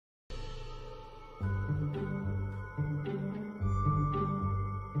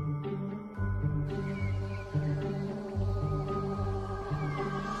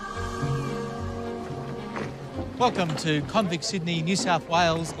Welcome to Convict Sydney, New South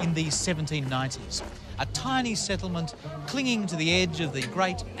Wales in the 1790s. A tiny settlement clinging to the edge of the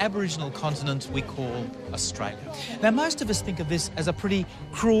great Aboriginal continent we call Australia. Now, most of us think of this as a pretty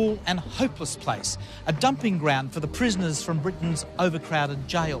cruel and hopeless place, a dumping ground for the prisoners from Britain's overcrowded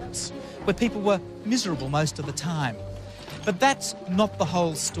jails, where people were miserable most of the time. But that's not the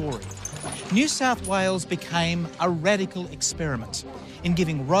whole story. New South Wales became a radical experiment in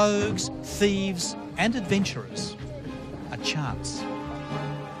giving rogues, thieves and adventurers a chance.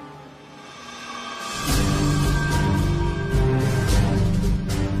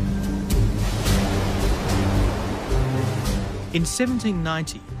 In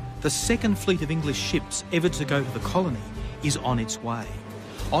 1790, the second fleet of English ships ever to go to the colony is on its way.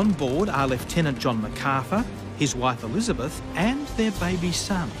 On board are Lieutenant John MacArthur, his wife Elizabeth and their baby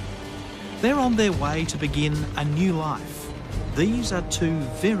son. They're on their way to begin a new life. These are two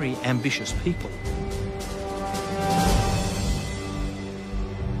very ambitious people.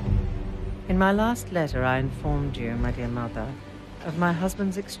 In my last letter, I informed you, my dear mother, of my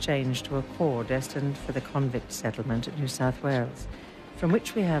husband's exchange to a corps destined for the convict settlement at New South Wales, from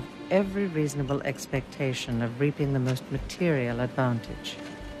which we have every reasonable expectation of reaping the most material advantage.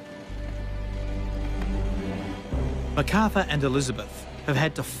 MacArthur and Elizabeth have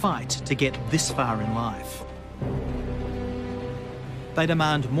had to fight to get this far in life. They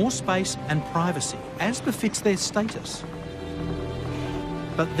demand more space and privacy, as befits their status.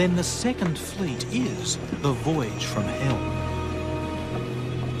 But then the second fleet is the voyage from hell.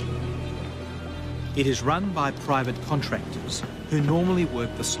 It is run by private contractors who normally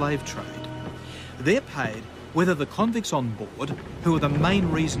work the slave trade. They're paid whether the convicts on board, who are the main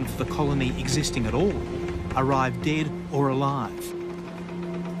reason for the colony existing at all, arrive dead or alive.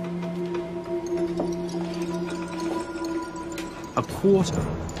 A quarter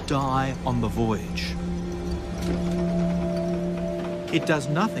die on the voyage. It does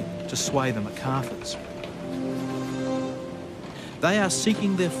nothing to sway the MacArthurs. They are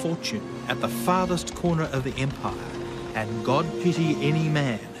seeking their fortune at the farthest corner of the empire, and God pity any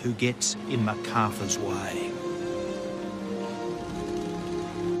man who gets in MacArthur's way.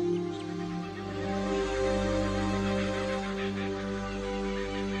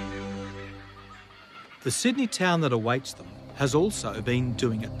 The Sydney town that awaits them has also been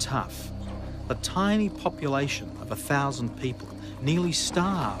doing it tough. A tiny population of 1,000 people, nearly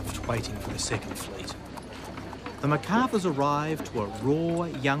starved waiting for the second fleet. The MacArthurs arrived to a raw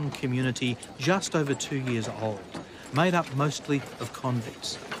young community just over 2 years old, made up mostly of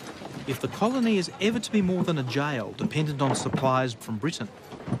convicts. If the colony is ever to be more than a jail dependent on supplies from Britain,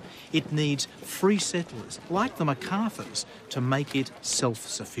 it needs free settlers like the MacArthurs to make it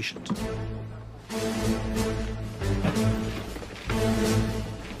self-sufficient.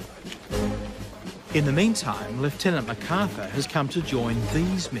 In the meantime, Lieutenant MacArthur has come to join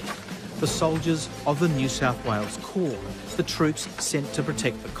these men, the soldiers of the New South Wales Corps, the troops sent to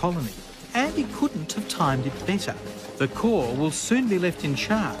protect the colony. And he couldn't have timed it better. The Corps will soon be left in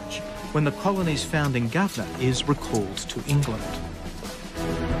charge when the colony's founding governor is recalled to England.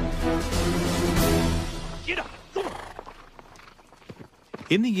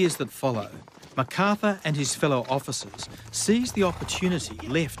 In the years that follow, MacArthur and his fellow officers seize the opportunity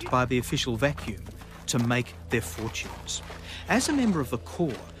left by the official vacuum to make their fortunes. As a member of the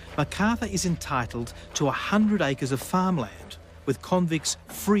Corps, MacArthur is entitled to 100 acres of farmland, with convicts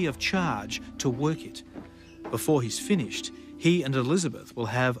free of charge to work it. Before he's finished, he and Elizabeth will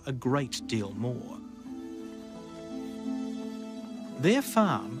have a great deal more. Their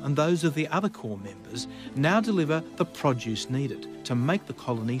farm and those of the other Corps members now deliver the produce needed to make the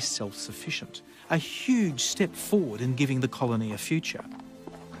colony self-sufficient, a huge step forward in giving the colony a future.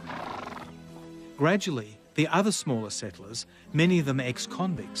 Gradually, the other smaller settlers, many of them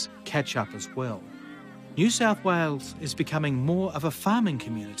ex-convicts, catch up as well. New South Wales is becoming more of a farming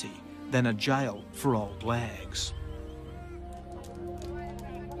community than a jail for old lags.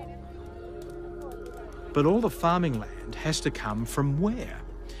 But all the farming land has to come from where?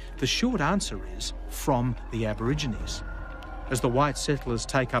 The short answer is from the Aborigines. As the white settlers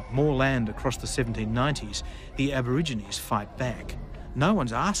take up more land across the 1790s, the Aborigines fight back. No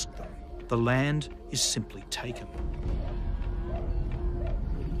one's asked them. The land is simply taken.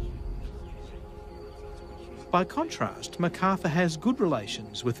 By contrast, MacArthur has good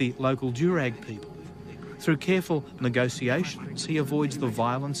relations with the local Durag people. Through careful negotiations, he avoids the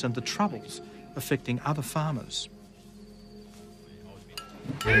violence and the troubles affecting other farmers.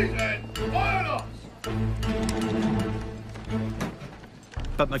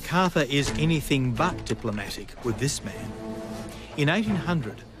 But MacArthur is anything but diplomatic with this man. In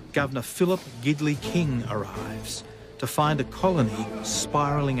 1800, Governor Philip Gidley King arrives to find a colony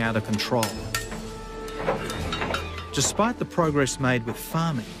spiralling out of control. Despite the progress made with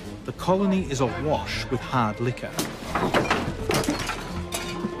farming, the colony is awash with hard liquor.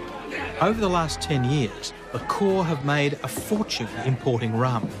 Over the last 10 years, the Corps have made a fortune importing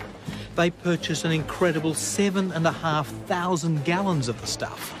rum. They purchase an incredible 7,500 gallons of the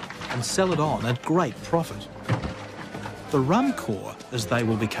stuff and sell it on at great profit. The Rum Corps, as they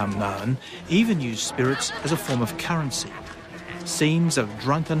will become known, even use spirits as a form of currency. Scenes of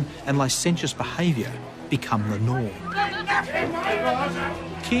drunken and licentious behaviour become the norm.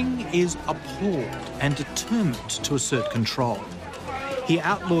 King is appalled and determined to assert control. He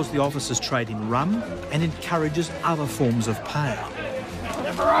outlaws the officers' trade in rum and encourages other forms of power.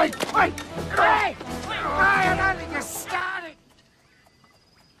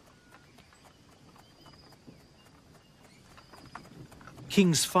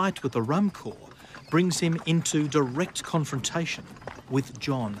 King's fight with the Rum Corps brings him into direct confrontation with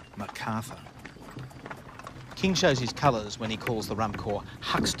John MacArthur. King shows his colours when he calls the Rum Corps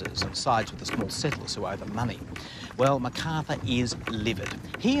hucksters and sides with the small settlers who owe them money. Well, MacArthur is livid.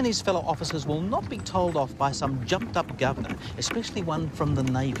 He and his fellow officers will not be told off by some jumped-up governor, especially one from the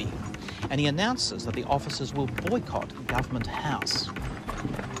Navy. And he announces that the officers will boycott Government House.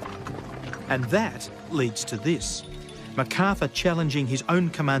 And that leads to this. MacArthur challenging his own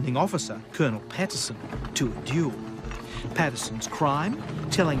commanding officer, Colonel Patterson, to a duel. Patterson's crime?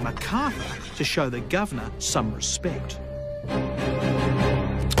 Telling MacArthur to show the governor some respect.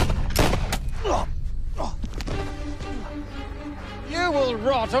 You will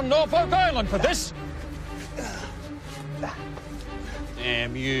rot on Norfolk Island for this.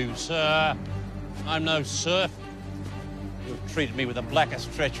 Damn you, sir. I'm no serf. You've treated me with the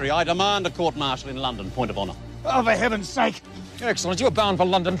blackest treachery. I demand a court-martial in London, point of honour. Oh, for heaven's sake! Excellent, you're bound for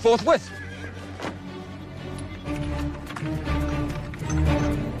London forthwith.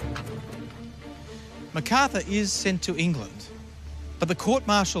 MacArthur is sent to England, but the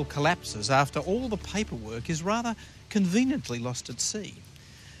court-martial collapses after all the paperwork is rather conveniently lost at sea.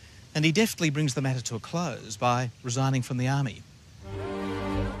 And he deftly brings the matter to a close by resigning from the army.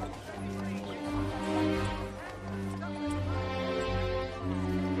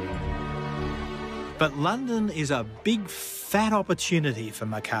 But London is a big, fat opportunity for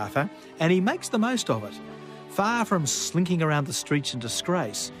MacArthur, and he makes the most of it. Far from slinking around the streets in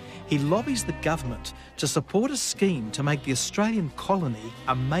disgrace, he lobbies the government to support a scheme to make the Australian colony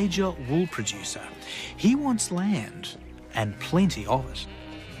a major wool producer. He wants land, and plenty of it.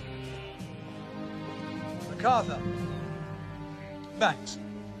 MacArthur. Banks.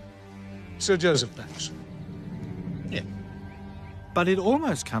 Sir Joseph Banks. Yeah. But it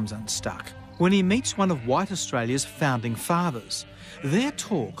almost comes unstuck when he meets one of white Australia's founding fathers. Their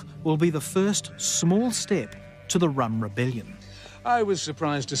talk will be the first small step to the Rum Rebellion. I was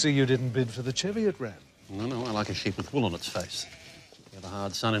surprised to see you didn't bid for the Cheviot ram. No, I like a sheep with wool on its face. We have a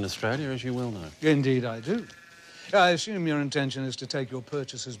hard sun in Australia, as you well know. Indeed I do. I assume your intention is to take your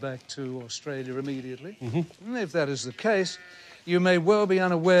purchases back to Australia immediately. Mm-hmm. If that is the case, you may well be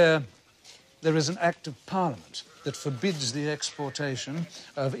unaware there is an Act of Parliament that forbids the exportation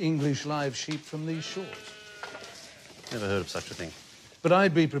of English live sheep from these shores. Never heard of such a thing. But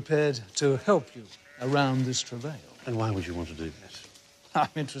I'd be prepared to help you around this travail. And why would you want to do that? I'm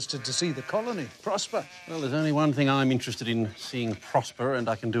interested to see the colony prosper. Well, there's only one thing I'm interested in seeing prosper, and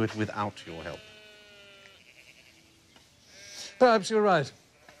I can do it without your help. Perhaps you're right.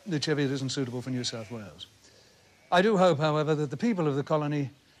 The Cheviot isn't suitable for New South Wales. I do hope, however, that the people of the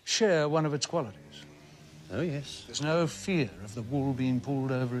colony share one of its qualities. Oh, yes. There's no fear of the wool being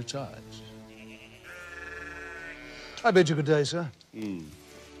pulled over its eyes. I bid you good day, sir. He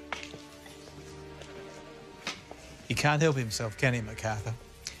can't help himself, can he, MacArthur?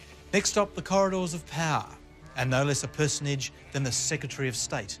 Next stop, the corridors of power, and no less a personage than the Secretary of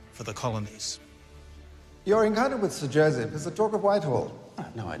State for the colonies. Your encounter with Sir Joseph is the talk of Whitehall. I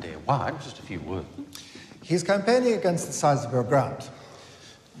have no idea why, just a few words. He's campaigning against the size of your grant.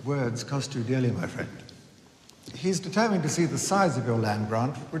 Words cost you dearly, my friend. He's determined to see the size of your land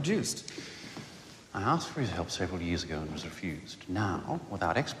grant reduced. I asked for his help several years ago and was refused. Now,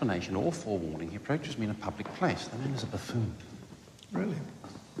 without explanation or forewarning, he approaches me in a public place. The man is a buffoon. Really?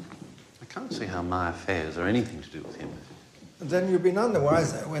 I can't see how my affairs are anything to do with him. Then you'll be none the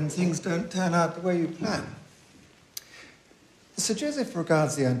wiser when things don't turn out the way you plan. Sir Joseph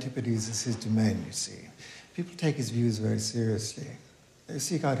regards the Antipodes as his domain, you see. People take his views very seriously. They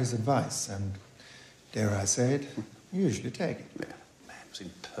seek out his advice and, dare I say it, usually take it. Yeah, man, it was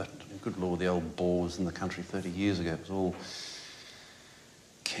impertinent. Good Lord, the old bores in the country 30 years ago, it was all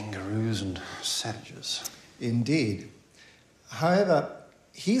Kangaroos and savages. Indeed. However,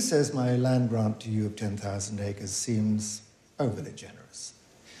 he says my land grant to you of 10,000 acres seems overly generous.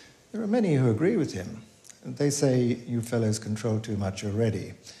 There are many who agree with him. They say you fellows control too much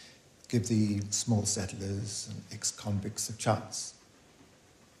already. Give the small settlers and ex-convicts a chance.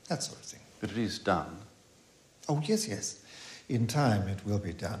 That sort of thing. But it is done. Oh, yes, yes. In time, it will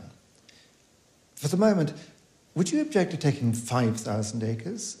be done. For the moment, would you object to taking 5,000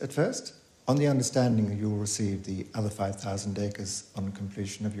 acres at first, on the understanding that you'll receive the other 5,000 acres on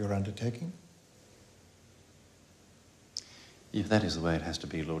completion of your undertaking? If that is the way it has to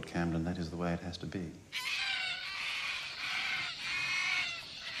be, Lord Camden, that is the way it has to be.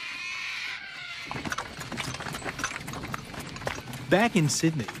 Back in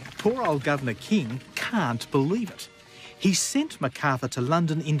Sydney, poor old Governor King can't believe it. He sent MacArthur to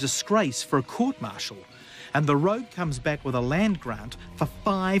London in disgrace for a court-martial, and the rogue comes back with a land grant for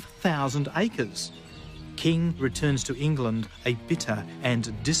 5,000 acres. King returns to England a bitter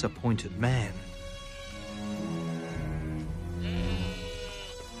and disappointed man.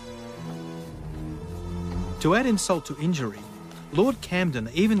 To add insult to injury, Lord Camden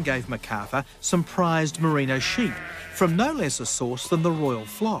even gave MacArthur some prized merino sheep from no less a source than the royal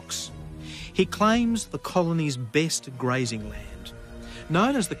flocks. He claims the colony's best grazing land.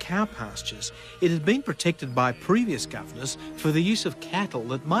 Known as the cow pastures, it had been protected by previous governors for the use of cattle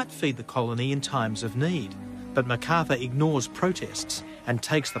that might feed the colony in times of need. But MacArthur ignores protests and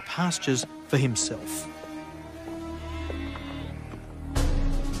takes the pastures for himself.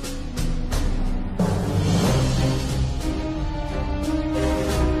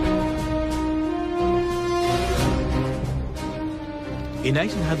 In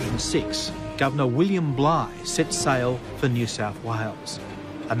 1806, Governor William Bligh set sail for New South Wales,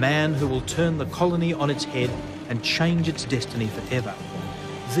 a man who will turn the colony on its head and change its destiny forever.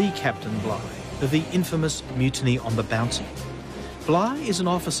 The Captain Bligh of the infamous mutiny on the Bounty. Bligh is an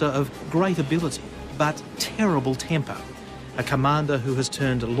officer of great ability, but terrible temper, a commander who has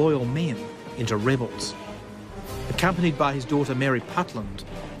turned loyal men into rebels. Accompanied by his daughter Mary Putland,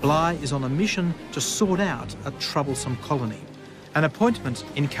 Bligh is on a mission to sort out a troublesome colony. An appointment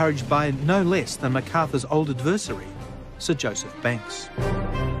encouraged by no less than MacArthur's old adversary, Sir Joseph Banks.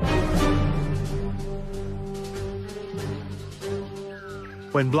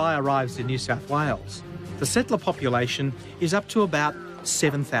 When Bligh arrives in New South Wales, the settler population is up to about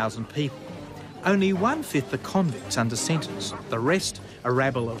 7,000 people. Only 1/5 are convicts under sentence, the rest a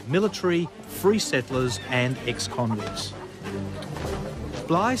rabble of military, free settlers and ex-convicts.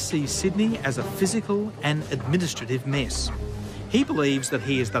 Bligh sees Sydney as a physical and administrative mess. He believes that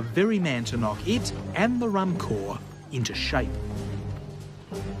he is the very man to knock it and the Rum Corps into shape.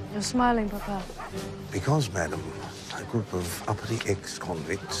 You're smiling, Papa. Because, madam, a group of uppity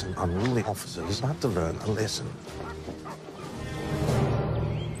ex-convicts and unruly officers are to learn a lesson.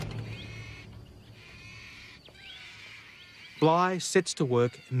 Bligh sets to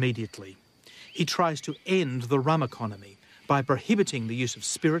work immediately. He tries to end the rum economy by prohibiting the use of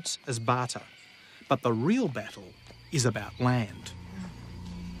spirits as barter. But the real battle is about land.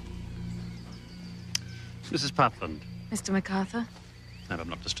 Mrs. Putland. Mr. MacArthur? I hope I'm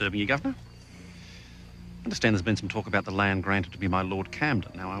not disturbing you, Governor. I understand there's been some talk about the land granted to me by Lord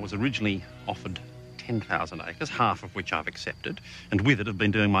Camden. Now, I was originally offered 10,000 acres, half of which I've accepted, and with it have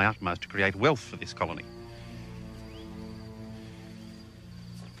been doing my utmost to create wealth for this colony.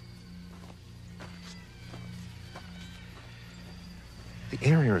 The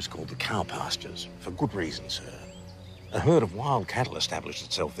area is called the cow pastures, for good reason, sir. A herd of wild cattle established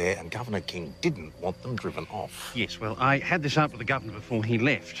itself there, and Governor King didn't want them driven off. Yes, well, I had this up with the Governor before he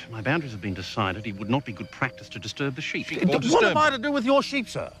left. My boundaries have been decided. It would not be good practice to disturb the sheep. What have I to do with your sheep,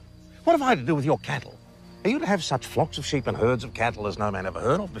 sir? What have I to do with your cattle? Are you to have such flocks of sheep and herds of cattle as no man ever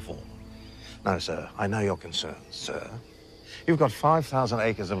heard of before? No, sir, I know your concerns, sir. You've got 5,000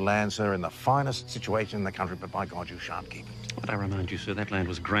 acres of land, sir, in the finest situation in the country, but by God, you shan't keep it. But I remind you, sir, that land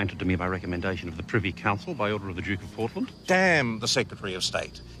was granted to me by recommendation of the Privy Council by order of the Duke of Portland. Damn the Secretary of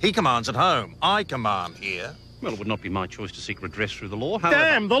State. He commands at home. I command here. Well, it would not be my choice to seek redress through the law. However...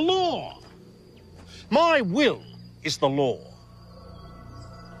 Damn the law! My will is the law.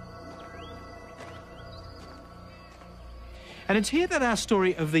 And it's here that our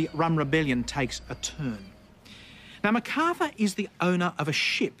story of the Rum Rebellion takes a turn. Now, MacArthur is the owner of a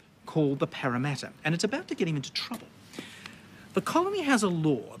ship called the Parramatta, and it's about to get him into trouble. The colony has a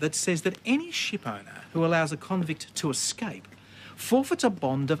law that says that any ship owner who allows a convict to escape forfeits a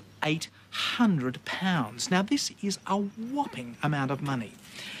bond of £800. Now, this is a whopping amount of money.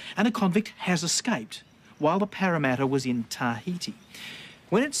 And a convict has escaped while the Parramatta was in Tahiti.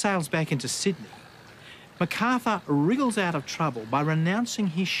 When it sails back into Sydney, MacArthur wriggles out of trouble by renouncing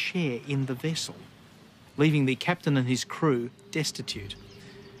his share in the vessel, leaving the captain and his crew destitute.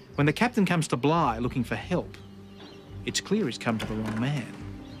 When the captain comes to Bligh looking for help, it's clear he's come to the wrong man.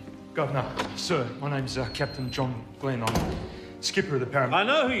 Governor, sir, my name's Captain John Glenn. I'm skipper of the Paramount. I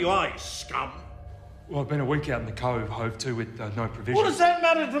know who you are, you scum. Well, I've been a week out in the cove, hove to, with no provision. What does that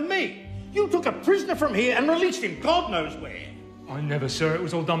matter to me? You took a prisoner from here and released him God knows where. I never, sir. It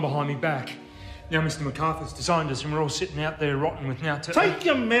was all done behind me back. Now Mr. MacArthur's designed us and we're all sitting out there rotting with now to... Take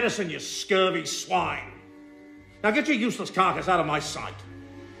your medicine, you scurvy swine. Now get your useless carcass out of my sight.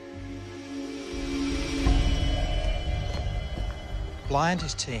 Bligh and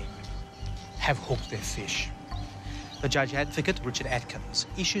his team have hooked their fish. The Judge Advocate, Richard Atkins,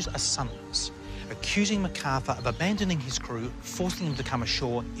 issues a summons accusing MacArthur of abandoning his crew, forcing him to come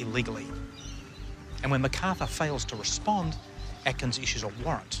ashore illegally. And when MacArthur fails to respond, Atkins issues a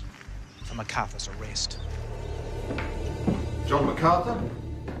warrant for MacArthur's arrest. John MacArthur?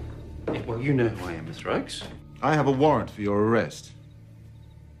 Yeah, well, you know who I am, Mr. Oakes. I have a warrant for your arrest.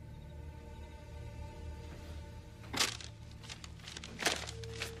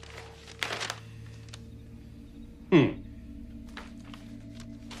 Well,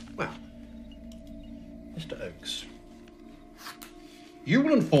 Mr. Oakes, you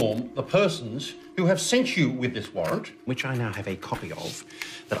will inform the persons who have sent you with this warrant, which I now have a copy of,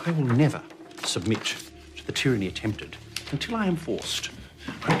 that I will never submit to the tyranny attempted until I am forced.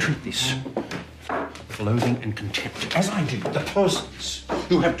 I treat this with loathing and contempt, as I do the persons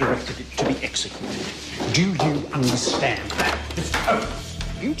who have directed it to be executed. Do you understand that, Mr. Oakes?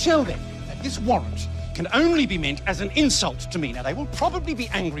 You tell them that this warrant can only be meant as an insult to me. Now, they will probably be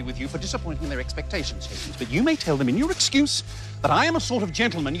angry with you for disappointing their expectations, Higgins, but you may tell them in your excuse that I am a sort of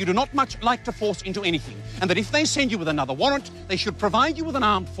gentleman you do not much like to force into anything, and that if they send you with another warrant, they should provide you with an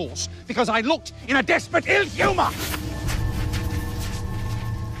armed force, because I looked in a desperate ill humour.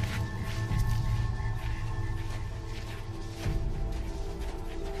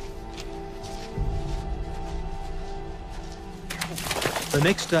 The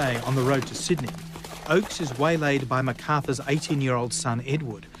next day, on the road to Sydney, Oakes is waylaid by MacArthur's 18-year-old son,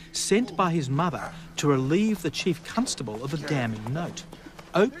 Edward, sent by his mother to relieve the chief constable of a damning note.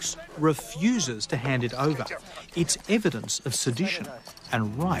 Oakes refuses to hand it over. It's evidence of sedition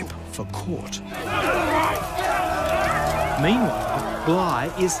and ripe for court. Meanwhile,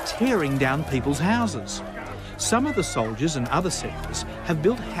 Bligh is tearing down people's houses. Some of the soldiers and other settlers have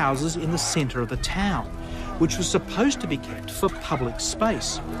built houses in the centre of the town, which was supposed to be kept for public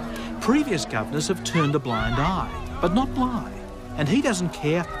space. Previous governors have turned a blind eye, but not Bligh, and he doesn't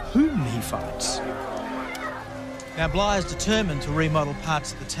care whom he fights. Now, Bligh is determined to remodel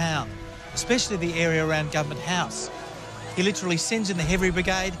parts of the town, especially the area around Government House. He literally sends in the Heavy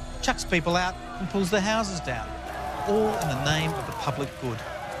Brigade, chucks people out and pulls their houses down, all in the name of the public good.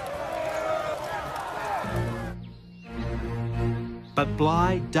 But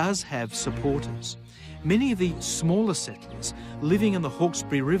Bligh does have supporters. Many of the smaller settlers living in the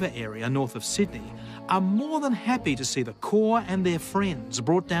Hawkesbury River area north of Sydney are more than happy to see the Corps and their friends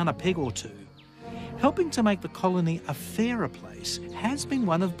brought down a peg or two. Helping to make the colony a fairer place has been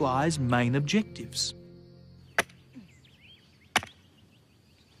one of Bligh's main objectives.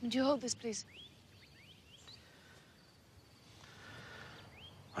 Would you hold this, please?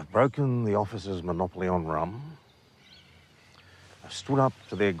 I've broken the officers' monopoly on rum. I've stood up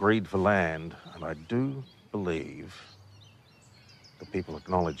to their greed for land, and I do believe the people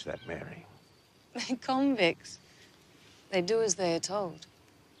acknowledge that, Mary. They're convicts. They do as they are told.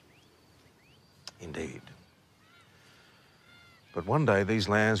 Indeed. But one day these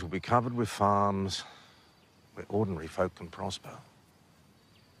lands will be covered with farms where ordinary folk can prosper.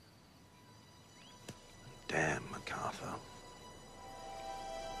 Damn MacArthur.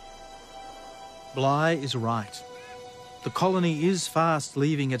 Bligh is right. The colony is fast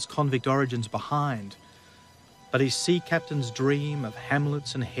leaving its convict origins behind, but his sea captain's dream of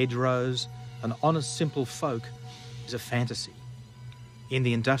hamlets and hedgerows and honest simple folk is a fantasy. In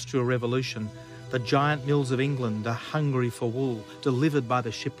the Industrial Revolution, the giant mills of England are hungry for wool delivered by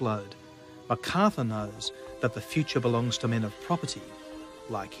the shipload. MacArthur knows that the future belongs to men of property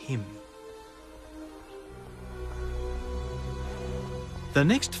like him. The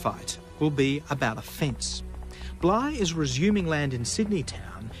next fight will be about a fence. Bligh is resuming land in Sydney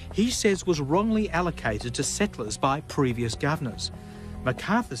town he says was wrongly allocated to settlers by previous governors.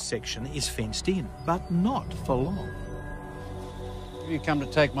 MacArthur's section is fenced in, but not for long. You come to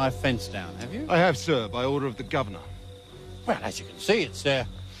take my fence down, have you? I have, sir, by order of the governor. Well, as you can see, it's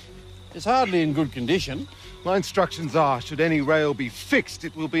hardly in good condition. My instructions are, should any rail be fixed,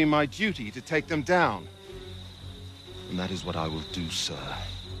 it will be my duty to take them down. And that is what I will do, sir,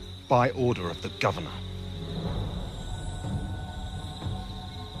 by order of the governor.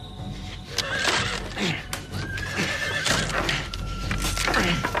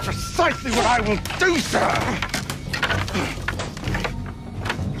 Precisely what I will do, sir!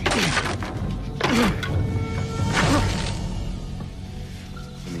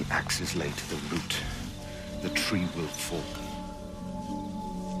 When the axe is laid to the root, the tree will fall.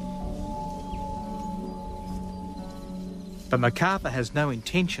 But MacArthur has no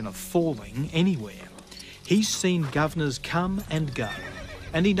intention of falling anywhere. He's seen governors come and go,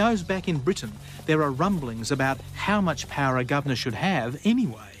 and he knows back in Britain there are rumblings about how much power a governor should have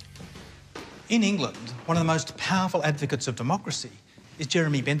anyway. In England, one of the most powerful advocates of democracy is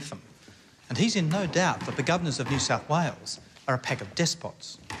Jeremy Bentham, and he's in no doubt that the governors of New South Wales are a pack of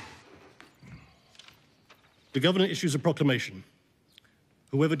despots. The governor issues a proclamation.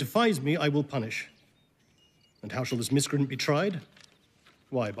 Whoever defies me, I will punish. And how shall this miscreant be tried?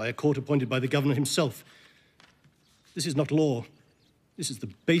 Why, by a court appointed by the governor himself. This is not law. This is the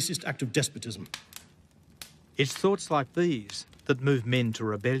basest act of despotism. It's thoughts like these that move men to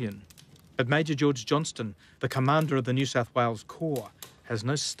rebellion. But Major George Johnston, the commander of the New South Wales Corps, has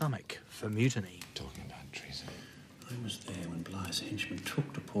no stomach for mutiny. Talking about treason. I was there when Bligh's henchmen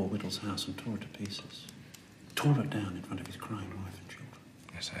took to poor Whittle's house and tore it to pieces. Tore it down in front of his crying wife and children.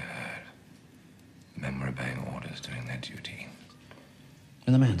 Yes, I heard. The men were obeying orders, doing their duty.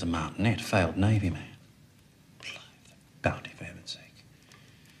 And the man's a martinet, failed Navy man. Blythe, bounty for heaven's sake.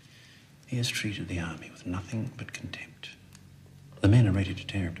 He has treated the army with nothing but contempt. The men are ready to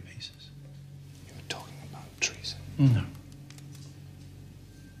tear him to pieces. You were talking about treason? No.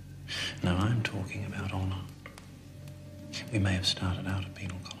 No, I'm talking about honour. We may have started out a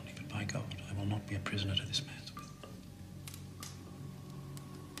penal colony, but by God, I will not be a prisoner to this man's will.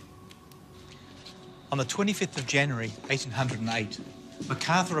 On the 25th of January, 1808,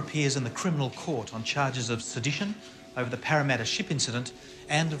 MacArthur appears in the criminal court on charges of sedition over the Parramatta ship incident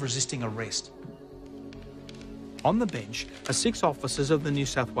and of resisting arrest. On the bench are 6 officers of the New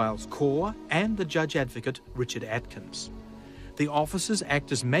South Wales Corps and the Judge Advocate Richard Atkins. The officers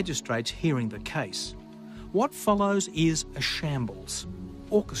act as magistrates hearing the case. What follows is a shambles,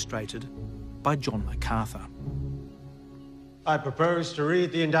 orchestrated by John MacArthur. I propose to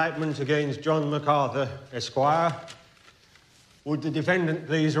read the indictment against John MacArthur, Esquire. Would the defendant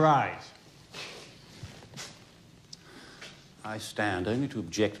please rise? I stand only to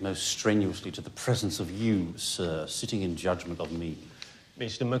object most strenuously to the presence of you, sir, sitting in judgment of me.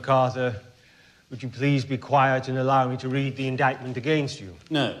 Mr. MacArthur, would you please be quiet and allow me to read the indictment against you?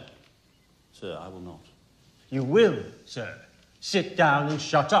 No, sir, I will not. You will, sir. Sit down and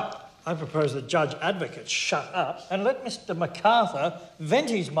shut up. I propose the Judge Advocate shut up and let Mr. MacArthur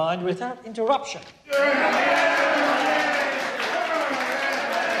vent his mind without interruption.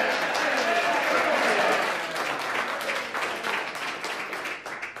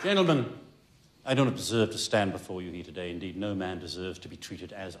 Gentlemen, I do not deserve to stand before you here today. Indeed, no man deserves to be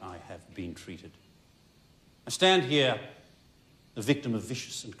treated as I have been treated. I stand here, the victim of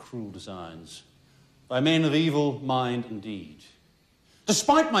vicious and cruel designs, by men of evil mind and deed.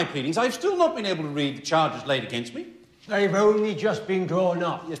 Despite my pleadings, I have still not been able to read the charges laid against me. They've only just been drawn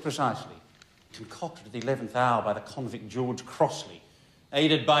up. Yes, precisely. Concocted at the 11th hour by the convict George Crossley,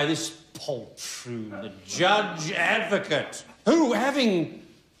 aided by this poltroon, the Judge Advocate, who, having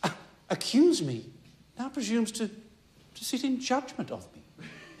accused me, now presumes to sit in judgment of me.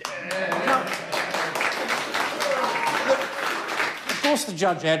 Now, of course, the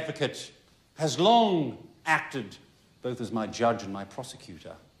Judge Advocate has long acted both as my judge and my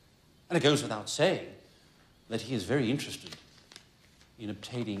prosecutor, and it goes without saying that he is very interested in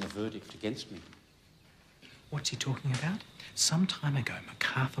obtaining a verdict against me. What's he talking about? Some time ago,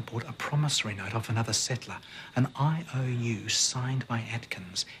 MacArthur bought a promissory note off another settler, an IOU signed by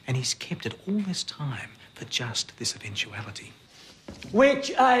Atkins, and he's kept it all this time for just this eventuality.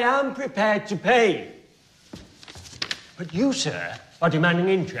 Which I am prepared to pay. But you, sir, are demanding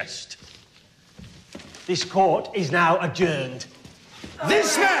interest. This court is now adjourned.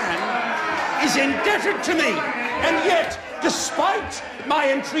 This man is indebted to me, and yet, despite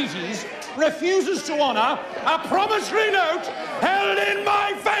my entreaties, refuses to honour a promissory note held in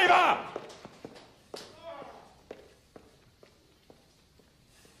my favour.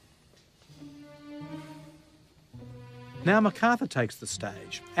 Now MacArthur takes the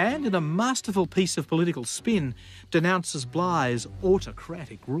stage and, in a masterful piece of political spin, denounces Bligh's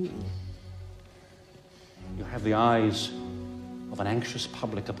autocratic rule. You have the eyes of an anxious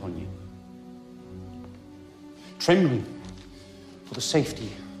public upon you. trembling for the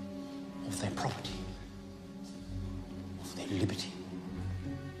safety of their property, of their liberty,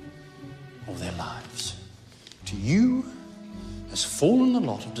 of their lives. To you has fallen the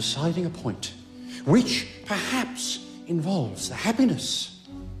lot of deciding a point which perhaps involves the happiness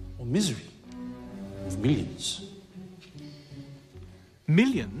or misery of millions.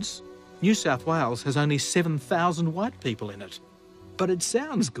 Millions? New South Wales has only 7,000 white people in it. But it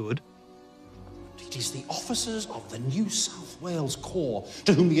sounds good. It is the officers of the New South Wales Corps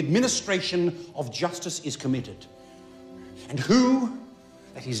to whom the administration of justice is committed, and who,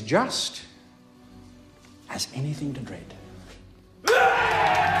 that is just, has anything to dread.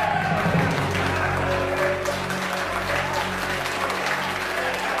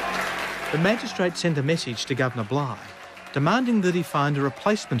 The magistrate sent a message to Governor Bligh, demanding that he find a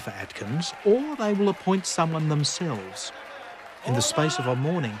replacement for Atkins, or they will appoint someone themselves. In the space of a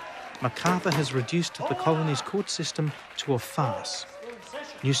morning, MacArthur has reduced the colony's court system to a farce.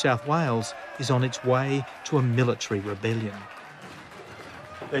 New South Wales is on its way to a military rebellion.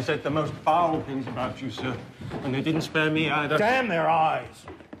 They said the most foul things about you, sir, and they didn't spare me either. Damn their eyes!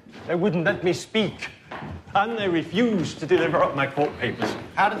 They wouldn't let me speak, and they refused to deliver up my court papers.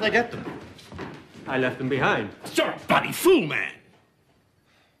 How did they get them? I left them behind. You're a bloody fool, man!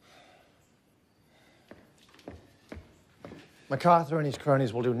 MacArthur and his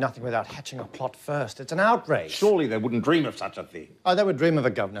cronies will do nothing without hatching a plot first. It's an outrage. Surely they wouldn't dream of such a thing. Oh, they would dream of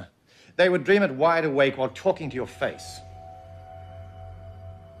it, Governor. They would dream it wide awake while talking to your face.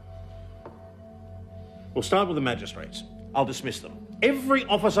 We'll start with the magistrates. I'll dismiss them. Every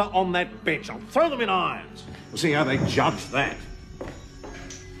officer on that bench, I'll throw them in irons. We'll see how they judge that.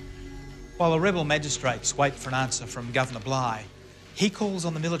 While the rebel magistrates wait for an answer from Governor Bligh, he calls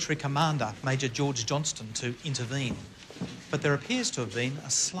on the military commander, Major George Johnston, to intervene. But there appears to have been a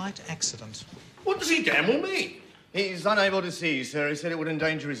slight accident. What does he damn well mean? He's unable to see, sir. He said it would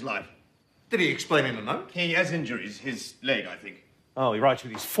endanger his life. Did he explain in a note? He has injuries. His leg, I think. Oh, he writes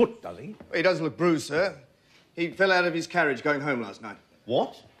with his foot, does he? He does look bruised, sir. He fell out of his carriage going home last night.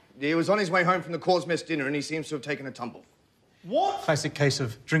 What? He was on his way home from the Corps' mess dinner and he seems to have taken a tumble. What? Classic case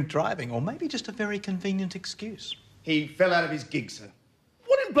of drink driving, or maybe just a very convenient excuse. He fell out of his gig, sir.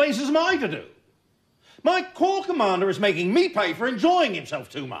 What in blazes am I to do? My Corps commander is making me pay for enjoying himself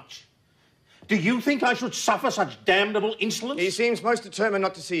too much. Do you think I should suffer such damnable insolence? He seems most determined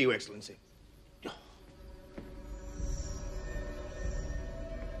not to see you, Excellency.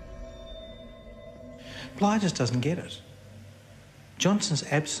 Bligh just doesn't get it. Johnson's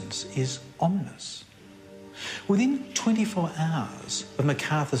absence is ominous. Within 24 hours of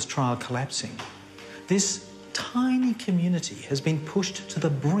MacArthur's trial collapsing, this tiny community has been pushed to the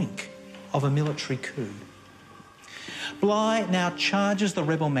brink of a military coup. Bligh now charges the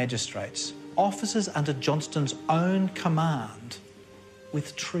rebel magistrates, officers under Johnston's own command,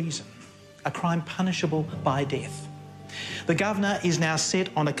 with treason, a crime punishable by death. The Governor is now set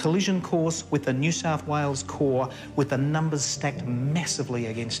on a collision course with the New South Wales Corps, with the numbers stacked massively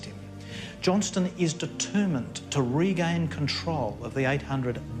against him. Johnston is determined to regain control of the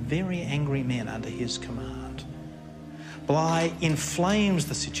 800 very angry men under his command. Bligh inflames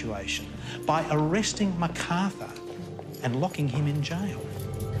the situation by arresting MacArthur and locking him in jail.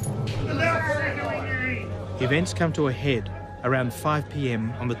 Events come to a head around 5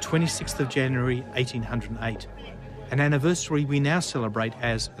 p.m. on the 26th of January 1808, an anniversary we now celebrate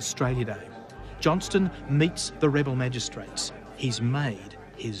as Australia Day. Johnston meets the rebel magistrates. He's made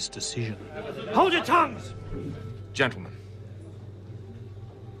his decision. Hold your tongues! Gentlemen,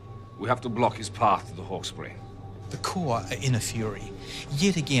 we have to block his path to the Hawkesbury. The Corps are in a fury.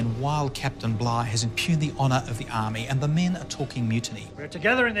 Yet again, wild Captain Bligh has impugned the honour of the army, and the men are talking mutiny. We're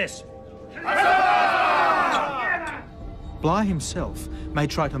together in this. Bligh himself may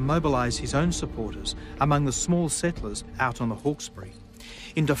try to mobilise his own supporters among the small settlers out on the Hawkesbury.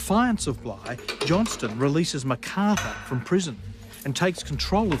 In defiance of Bligh, Johnston releases MacArthur from prison and takes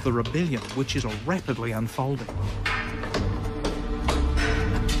control of the rebellion, which is rapidly unfolding.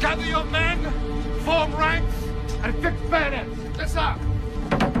 Gather your men, form ranks, and fix bayonets. Let's up.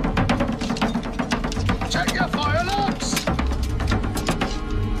 Check your firelocks.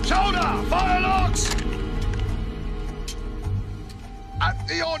 Shoulder, firelocks. At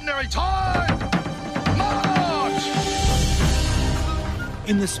the ordinary time, march!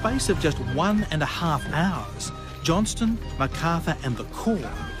 In the space of just 1.5 hours, Johnston, MacArthur and the Corps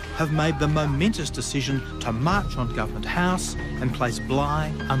have made the momentous decision to march on Government House and place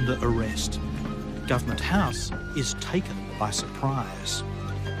Bligh under arrest. Government House is taken by surprise.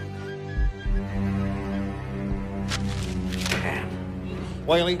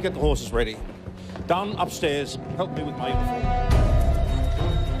 Whaley, get the horses ready. Done, upstairs. Help me with my uniform.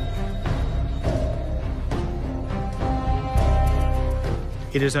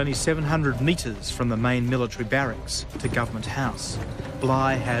 It is only 700 metres from the main military barracks to Government House.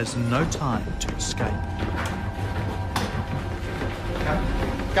 Bligh has no time to escape.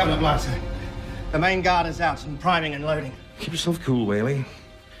 Governor Bligh, sir. The main guard is out and priming and loading. Keep yourself cool, Whaley.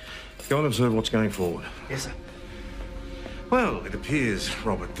 Go and observe what's going forward. Yes, sir. Well, it appears,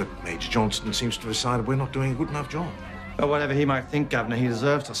 Robert, that Major Johnston seems to have decided we're not doing a good enough job. But whatever he might think, Governor, he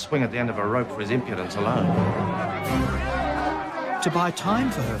deserves to swing at the end of a rope for his impudence alone. To buy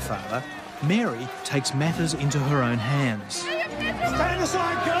time for her father, Mary takes matters into her own hands. Stand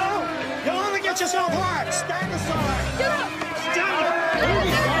aside, girl! You'll only get yourself hurt! Stand aside! Get up! Stand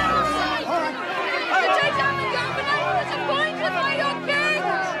aside! All right.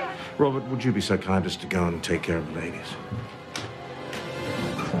 Robert, would you be so kind as to go and take care of the ladies?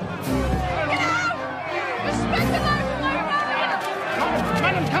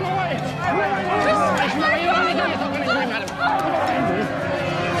 Madam, come away!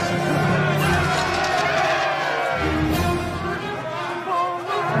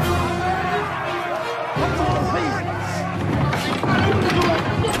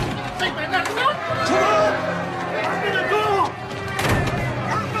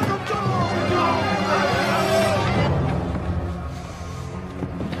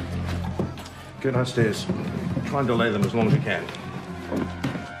 Go downstairs. Try and delay them as long as you can.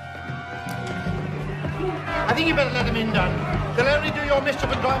 I think you better let them in, Dunn. They'll only do your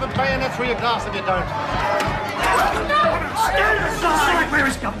mischief and drive a bayonet through your glass if you don't. Stand aside! Where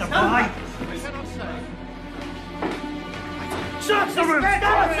is Governor Bligh? Shut the room! Stand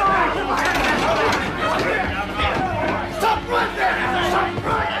aside! Stop right there! Stop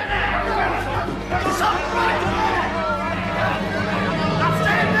right there! Stop right there! Now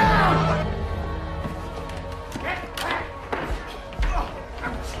stand down!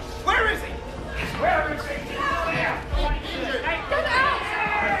 Where is he? Where is he? Get out!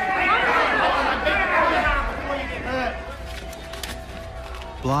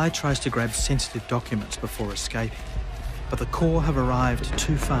 Bligh tries to grab sensitive documents before escaping, but the Corps have arrived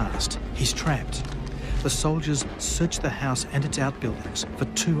too fast. He's trapped. The soldiers search the house and its outbuildings for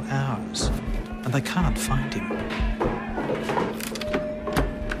 2 hours, and they can't find him.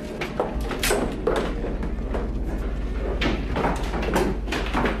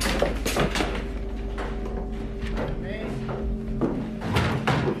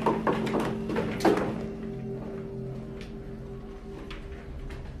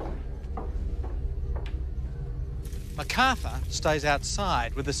 MacArthur stays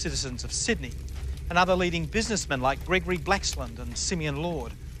outside with the citizens of Sydney and other leading businessmen like Gregory Blaxland and Simeon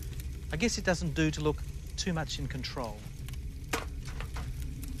Lord. I guess it doesn't do to look too much in control.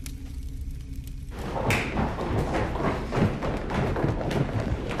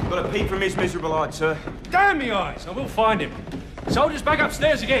 Got a peek from his miserable eyes, sir. Damn me eyes! I will find him. Soldiers back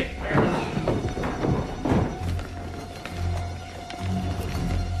upstairs again.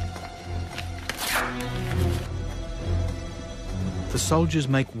 The soldiers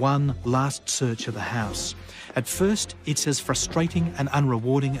make one last search of the house. At first, it's as frustrating and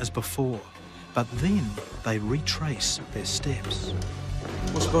unrewarding as before, but then they retrace their steps.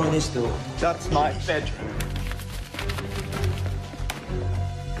 What's behind this door? That's my bedroom.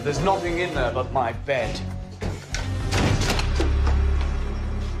 There's nothing in there but my bed.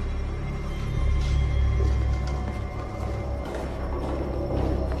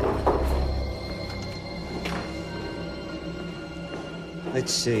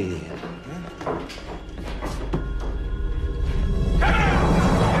 Let's see.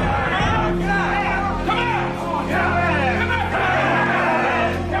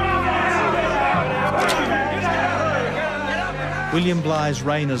 William Bligh's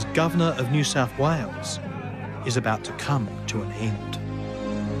reign as Governor of New South Wales is about to come to an end.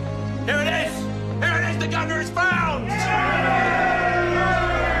 Here it is! Here it is! The governor is found!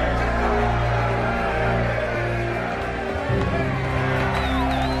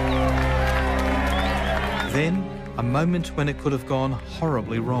 Then, a moment when it could have gone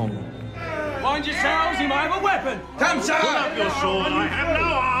horribly wrong. Mind yourselves, he might have a weapon! Come, sir! Put up your sword. I have no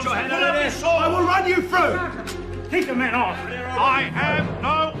arms. Put Put up up your sword! I will run you through. Keep the men off. I have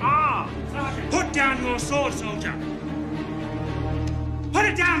no arms. Put down your sword, soldier. Put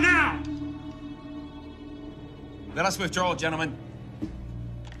it down now! Let us withdraw, gentlemen.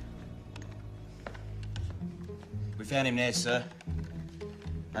 We found him there, sir.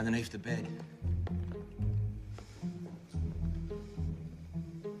 Underneath the bed.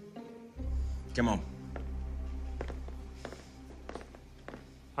 Come on.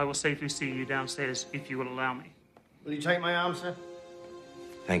 I will safely see you downstairs if you will allow me. Will you take my arm, sir?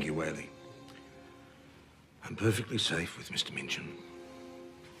 Thank you, Whaley. I'm perfectly safe with Mr. Minchin.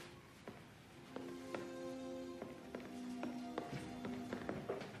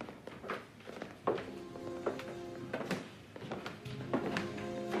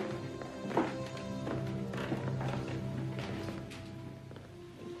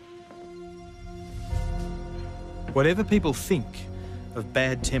 Whatever people think of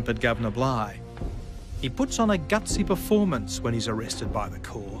bad-tempered Governor Bligh, he puts on a gutsy performance when he's arrested by the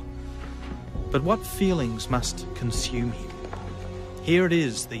Corps. But what feelings must consume him? Here it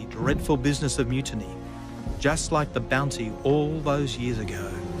is, the dreadful business of mutiny. Just like the Bounty all those years ago,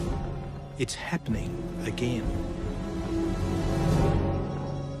 it's happening again.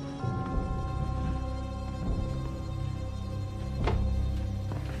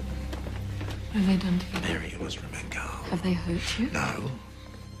 What have they done to you? Mary, you must remain calm. Have they hurt you? No.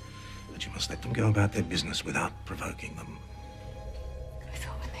 But you must let them go about their business without provoking them. I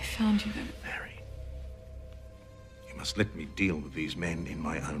thought when they found you, they would... Mary, you must let me deal with these men in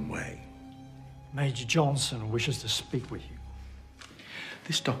my own way. Major Johnson wishes to speak with you.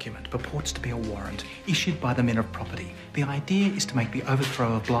 This document purports to be a warrant issued by the men of property. The idea is to make the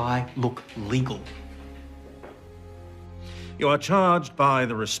overthrow of Bligh look legal. You are charged by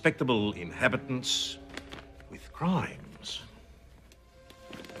the respectable inhabitants with crimes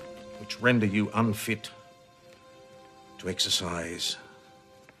which render you unfit to exercise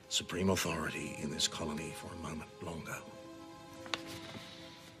supreme authority in this colony for a moment longer.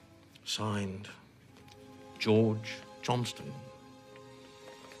 Signed, George Johnston,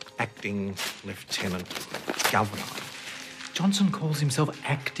 Acting Lieutenant Governor. Johnson calls himself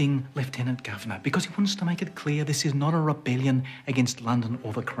Acting Lieutenant Governor because he wants to make it clear this is not a rebellion against London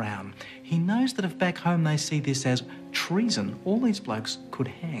or the Crown. He knows that if back home they see this as treason, all these blokes could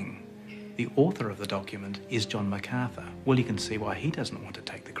hang. The author of the document is John MacArthur. Well, you can see why he doesn't want to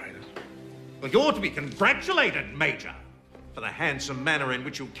take the credit. Well, you ought to be congratulated, Major, for the handsome manner in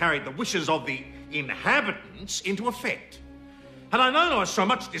which you carried the wishes of the inhabitants into effect. Had I known I was so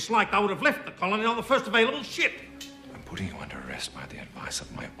much disliked, I would have left the colony on the first available ship. I'm putting you under arrest by the advice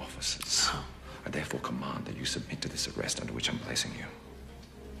of my officers. I therefore command that you submit to this arrest under which I'm placing you.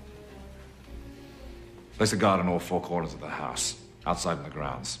 Place a guard on all four corners of the house, outside in the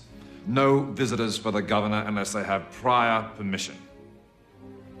grounds. No visitors for the governor unless they have prior permission.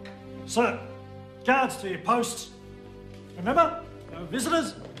 Sir, guards to your posts. Remember, no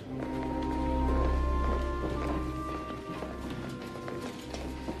visitors.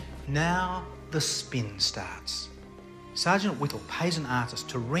 Now the spin starts. Sergeant Whittle pays an artist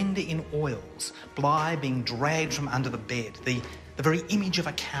to render in oils Bligh being dragged from under the bed, the very image of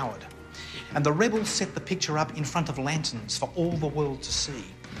a coward. And the rebels set the picture up in front of lanterns for all the world to see.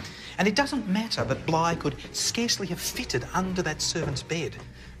 And it doesn't matter that Bligh could scarcely have fitted under that servant's bed.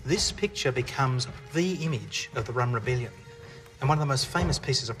 This picture becomes the image of the Rum Rebellion and one of the most famous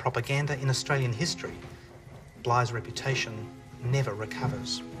pieces of propaganda in Australian history. Bligh's reputation never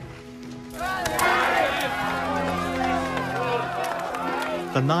recovers.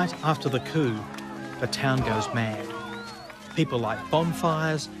 The night after the coup, the town goes mad. People light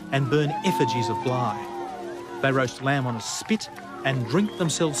bonfires and burn effigies of Bligh. They roast lamb on a spit and drink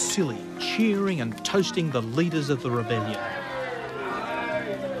themselves silly, cheering and toasting the leaders of the rebellion.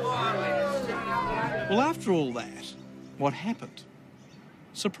 Well, after all that, what happened?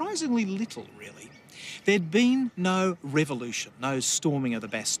 Surprisingly little, really. There'd been no revolution, no storming of the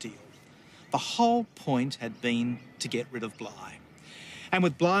Bastille. The whole point had been to get rid of Bligh. And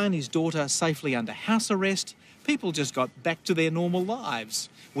with Bligh and his daughter safely under house arrest, people just got back to their normal lives,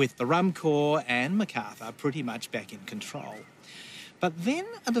 with the Rum Corps and MacArthur pretty much back in control. But then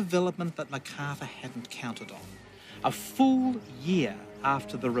a development that MacArthur hadn't counted on. A full year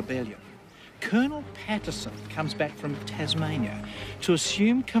after the rebellion, Colonel Patterson comes back from Tasmania to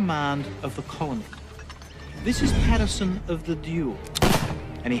assume command of the colony. This is Patterson of the duel,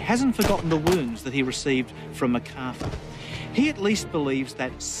 and he hasn't forgotten the wounds that he received from MacArthur. He at least believes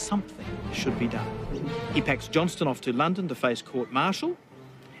that something should be done. He packs Johnston off to London to face court-martial,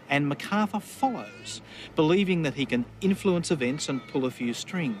 and MacArthur follows, believing that he can influence events and pull a few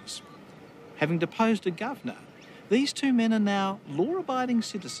strings. Having deposed a governor, these two men are now law-abiding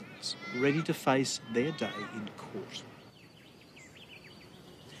citizens, ready to face their day in court.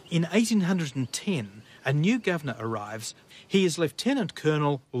 In 1810, a new governor arrives. He is Lieutenant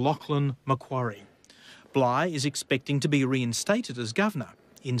Colonel Lachlan Macquarie. Bligh is expecting to be reinstated as governor.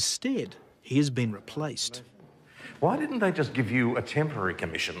 Instead, he has been replaced. Why didn't they just give you a temporary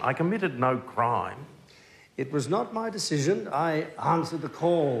commission? I committed no crime. It was not my decision. I answered the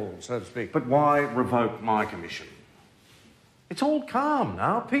call, so to speak. But why revoke my commission? It's all calm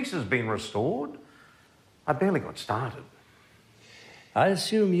now. Peace has been restored. I barely got started. I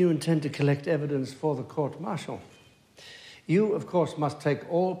assume you intend to collect evidence for the court-martial. You, of course, must take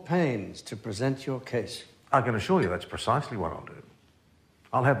all pains to present your case. I can assure you that's precisely what I'll do.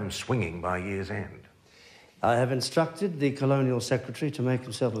 I'll have them swinging by year's end. I have instructed the Colonial Secretary to make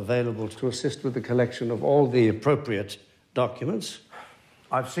himself available to assist with the collection of all the appropriate documents.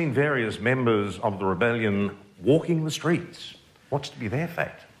 I've seen various members of the rebellion walking the streets. What's to be their fate?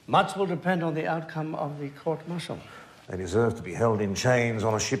 Much will depend on the outcome of the court-martial. They deserve to be held in chains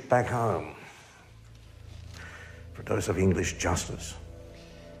on a ship back home for a dose of English justice.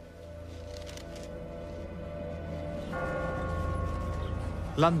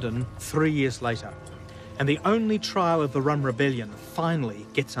 London, 3 years later, and the only trial of the Rum Rebellion finally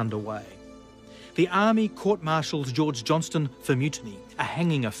gets underway. The army court-martials George Johnston for mutiny, a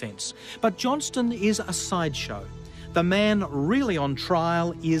hanging offence. But Johnston is a sideshow. The man really on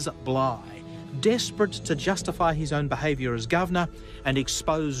trial is Bligh, desperate to justify his own behaviour as governor and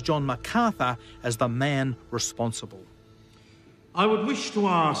expose John MacArthur as the man responsible. I would wish to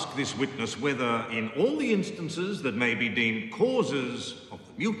ask this witness whether, in all the instances that may be deemed causes of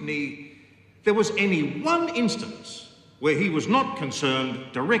the mutiny, there was any one instance where he was not concerned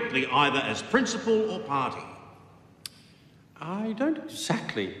directly either as principal or party. I don't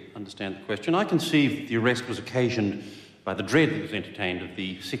exactly understand the question. I conceive the arrest was occasioned by the dread that was entertained of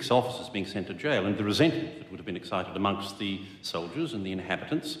the 6 officers being sent to jail and the resentment that would have been excited amongst the soldiers and the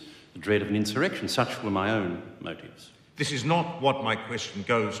inhabitants, the dread of an insurrection. Such were my own motives. This is not what my question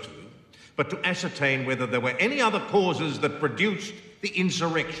goes to, but to ascertain whether there were any other causes that produced the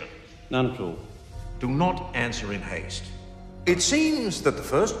insurrection. None at all. Do not answer in haste. It seems that the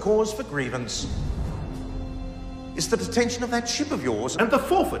first cause for grievance is the detention of that ship of yours and the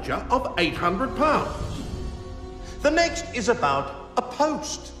forfeiture of £800. The next is about a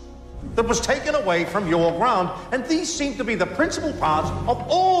post that was taken away from your ground, and these seem to be the principal parts of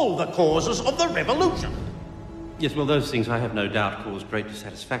all the causes of the revolution. Yes, well, those things I have no doubt caused great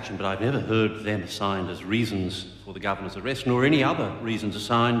dissatisfaction, but I've never heard them assigned as reasons for the governor's arrest, nor any other reasons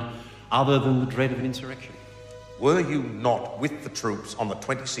assigned other than the dread of an insurrection. Were you not with the troops on the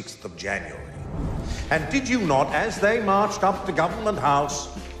 26th of January? And did you not, as they marched up to Government House,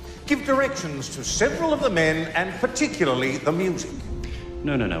 give directions to several of the men, and particularly the music?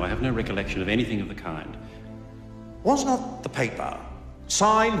 No, I have no recollection of anything of the kind. Was not the paper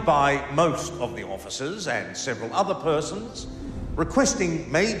signed by most of the officers and several other persons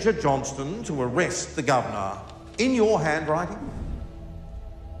requesting Major Johnston to arrest the governor in your handwriting?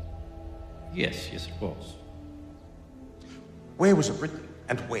 Yes, it was. Where was it written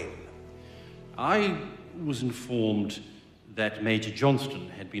and when? I was informed that Major Johnston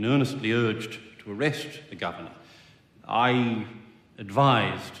had been earnestly urged to arrest the governor. I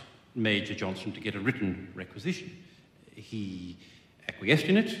advised Major Johnston to get a written requisition. He acquiesced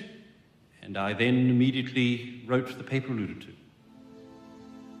in it, and I then immediately wrote the paper alluded to.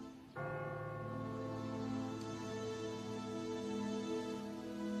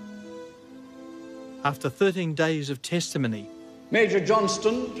 After 13 days of testimony, Major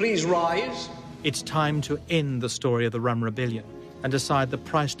Johnston, please rise. It's time to end the story of the Rum Rebellion and decide the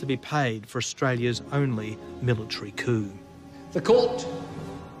price to be paid for Australia's only military coup. The court,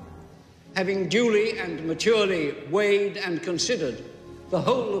 having duly and maturely weighed and considered the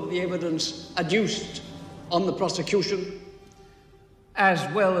whole of the evidence adduced on the prosecution, as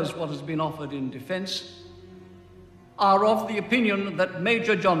well as what has been offered in defence, are of the opinion that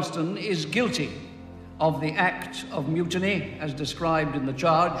Major Johnston is guilty of the act of mutiny as described in the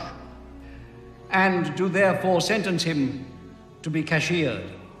charge, and do therefore sentence him to be cashiered.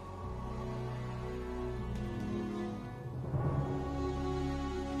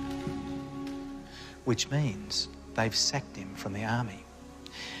 Which means they've sacked him from the army.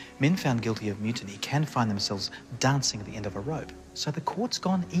 Men found guilty of mutiny can find themselves dancing at the end of a rope, so the court's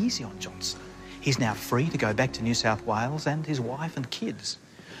gone easy on Johnston. He's now free to go back to New South Wales and his wife and kids.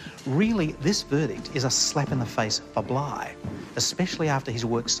 Really, this verdict is a slap in the face for Bligh, especially after he's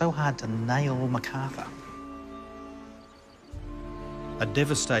worked so hard to nail MacArthur. A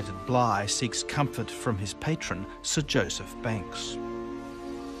devastated Bligh seeks comfort from his patron, Sir Joseph Banks.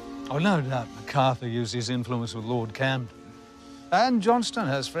 Oh, no doubt MacArthur used his influence with Lord Camden. And Johnston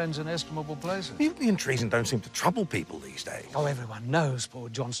has friends in estimable places. Mutiny and treason don't seem to trouble people these days. Oh, everyone knows poor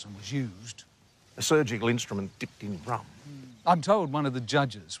Johnston was used. A surgical instrument dipped in rum. I'm told one of the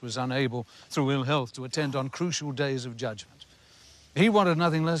judges was unable, through ill health, to attend on crucial days of judgment. He wanted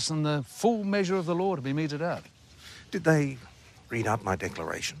nothing less than the full measure of the law to be meted out. Did they read out my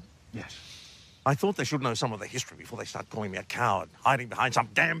declaration? Yes. I thought they should know some of the history before they start calling me a coward, hiding behind some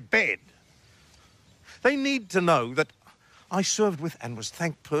damn bed. They need to know that I served with and was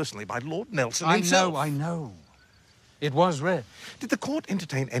thanked personally by Lord Nelson himself. I know. It was read. Did the court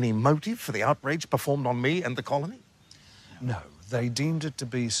entertain any motive for the outrage performed on me and the colony? No, they deemed it to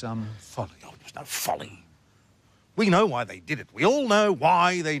be some folly. No, it was no folly. We know why they did it. We all know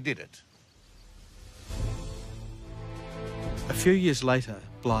why they did it. A few years later,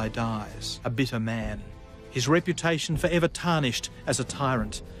 Bligh dies, a bitter man, his reputation forever tarnished as a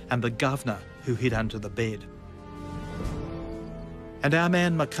tyrant and the governor who hid under the bed. And our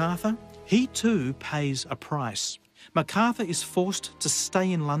man MacArthur, he too pays a price. MacArthur is forced to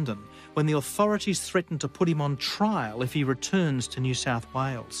stay in London when the authorities threaten to put him on trial if he returns to New South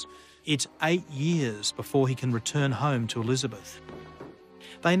Wales. It's 8 years before he can return home to Elizabeth.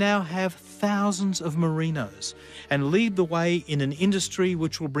 They now have thousands of merinos and lead the way in an industry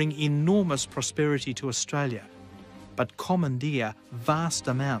which will bring enormous prosperity to Australia, but commandeer vast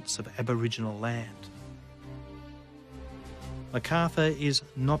amounts of Aboriginal land. MacArthur is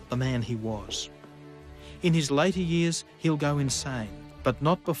not the man he was. In his later years, he'll go insane, but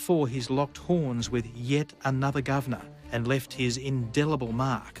not before he's locked horns with yet another governor and left his indelible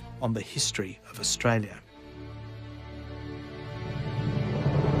mark on the history of Australia.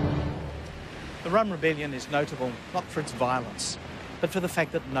 The Rum Rebellion is notable not for its violence, but for the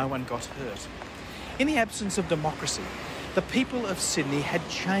fact that no one got hurt. In the absence of democracy, the people of Sydney had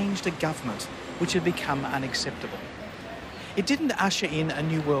changed a government which had become unacceptable. It didn't usher in a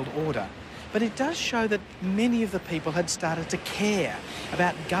new world order, but it does show that many of the people had started to care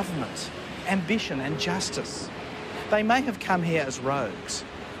about government, ambition and justice. They may have come here as rogues,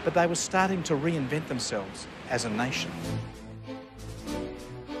 but they were starting to reinvent themselves as a nation.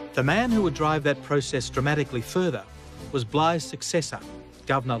 The man who would drive that process dramatically further was Bligh's successor,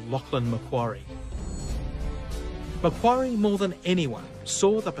 Governor Lachlan Macquarie. Macquarie, more than anyone,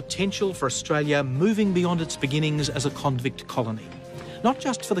 saw the potential for Australia moving beyond its beginnings as a convict colony, not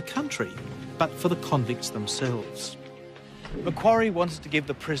just for the country, but for the convicts themselves. Macquarie wanted to give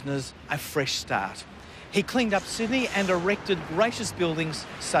the prisoners a fresh start. He cleaned up Sydney and erected gracious buildings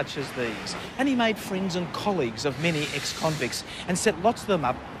such as these. And he made friends and colleagues of many ex-convicts and set lots of them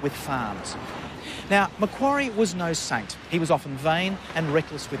up with farms. Now, Macquarie was no saint. He was often vain and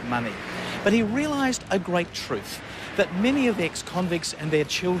reckless with money. But he realised a great truth, that many of the ex-convicts and their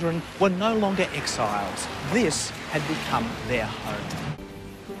children were no longer exiles. This had become their home.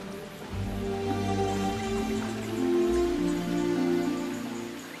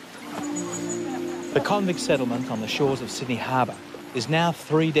 The convict settlement on the shores of Sydney Harbour is now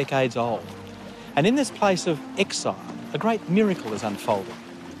 3 decades old. And in this place of exile, a great miracle is unfolding.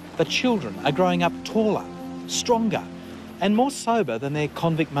 The children are growing up taller, stronger, and more sober than their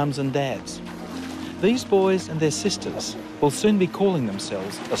convict mums and dads. These boys and their sisters will soon be calling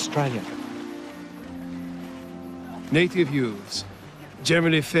themselves Australian. Native youths,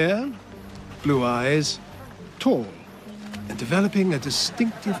 generally fair, blue eyes, tall, and developing a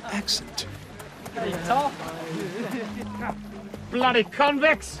distinctive accent. Bloody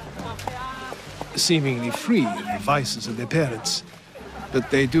convicts! Seemingly free of the vices of their parents,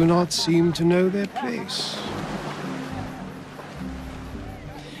 but they do not seem to know their place.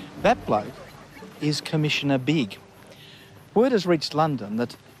 That bloke is Commissioner Big. Word has reached London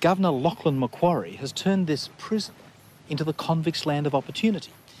that Governor Lachlan Macquarie has turned this prison into the convicts' land of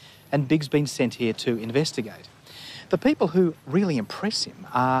opportunity, and Big's been sent here to investigate. The people who really impress him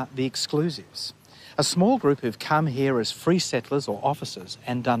are the exclusives, a small group who've come here as free settlers or officers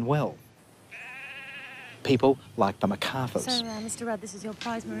and done well. People like the MacArthurs. So, Mr. Rudd, this is your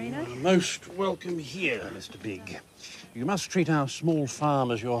prize merino? Most welcome here, Mr. Big. You must treat our small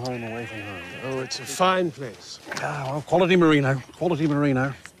farm as your home away from home. Oh, it's a fine place. Ah, well, quality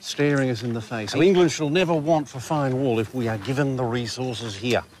merino, staring us in the face. Now, England shall never want for fine wool if we are given the resources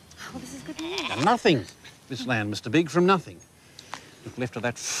here. Oh, this is good news. And nothing, this land, Mr. Big, from nothing. If left to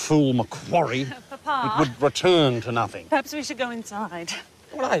that fool Macquarie, Papa. it would return to nothing. Perhaps we should go inside.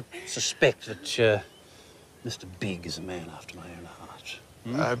 Well, I suspect that Mr. Big is a man after my own heart.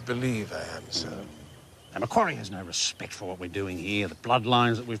 I believe I am, sir. Now, Macquarie has no respect for what we're doing here, the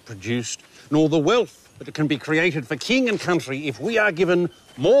bloodlines that we've produced, nor the wealth that can be created for king and country if we are given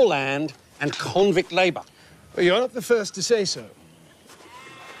more land and convict labour. Well, you're not the first to say so.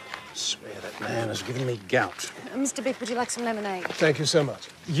 I swear that man has given me gout. Mr. Big, would you like some lemonade? Thank you so much.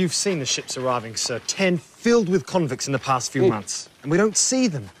 You've seen the ships arriving, sir. 10 filled with convicts in the past few months. And we don't see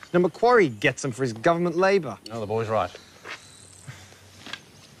them. Now, Macquarie gets them for his government labour. Oh, the boy's right.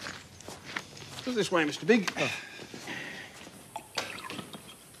 This way, Mr. Big.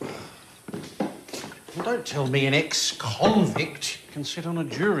 Well, don't tell me an ex-convict can sit on a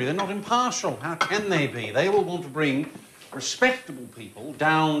jury. They're not impartial. How can they be? They will want to bring respectable people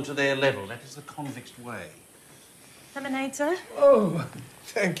down to their level. That is the convict's way. Lemonade, sir? Oh,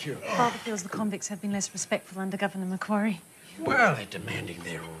 thank you. Father feels the convicts have been less respectful under Governor Macquarie. Well, they're demanding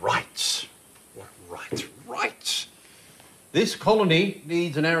their rights. What rights? Rights! This colony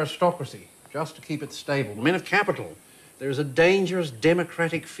needs an aristocracy, just to keep it stable. Men of capital. There's a dangerous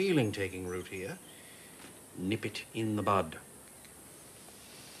democratic feeling taking root here. Nip it in the bud.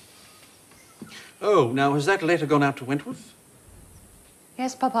 Oh, now, has that letter gone out to Wentworth?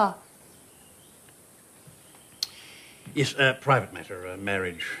 Yes, Papa. Yes, private matter, a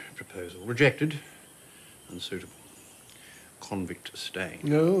marriage proposal. Rejected. Unsuitable. Convict staying.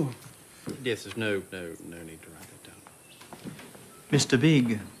 No. Yes, there's no need to write that down. Mr.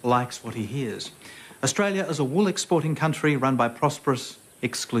 Big likes what he hears. Australia is a wool exporting country run by prosperous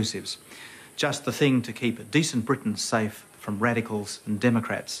exclusives. Just the thing to keep a decent Britain safe from radicals and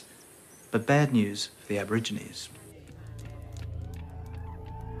Democrats. But bad news for the Aborigines.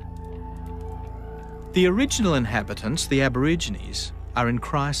 The original inhabitants, the Aborigines, are in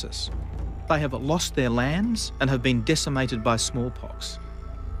crisis. They have lost their lands and have been decimated by smallpox.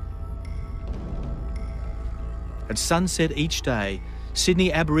 At sunset each day,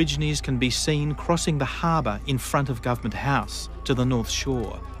 Sydney Aborigines can be seen crossing the harbour in front of Government House to the North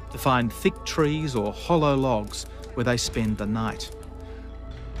Shore to find thick trees or hollow logs where they spend the night.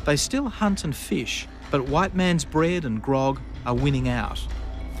 They still hunt and fish, but white man's bread and grog are winning out.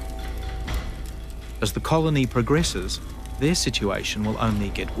 As the colony progresses, their situation will only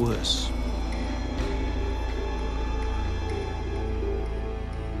get worse.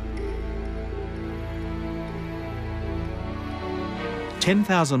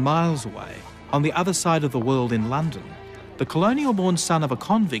 "10,000 miles away, on the other side of the world in London, the colonial-born son of a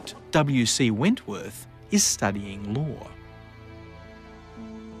convict, W.C. Wentworth, is studying law.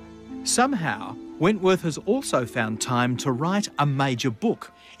 Somehow, Wentworth has also found time to write a major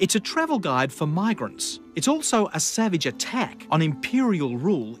book. It's a travel guide for migrants. It's also a savage attack on imperial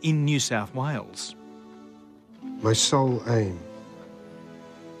rule in New South Wales. My sole aim,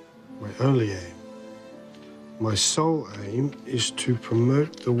 my only aim, my sole aim is to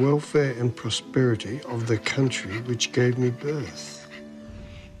promote the welfare and prosperity of the country which gave me birth.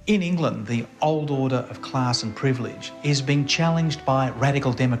 In England, the old order of class and privilege is being challenged by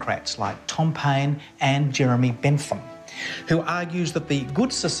radical Democrats like Tom Paine and Jeremy Bentham, who argues that the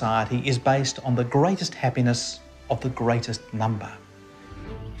good society is based on the greatest happiness of the greatest number.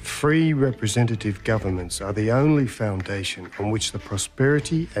 Free representative governments are the only foundation on which the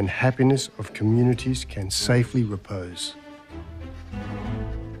prosperity and happiness of communities can safely repose.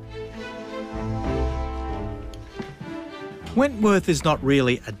 Wentworth is not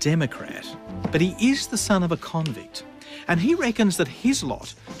really a Democrat, but he is the son of a convict, and he reckons that his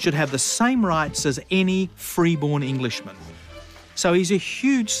lot should have the same rights as any freeborn Englishman. So he's a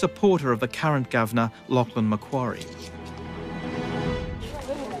huge supporter of the current governor, Lachlan Macquarie.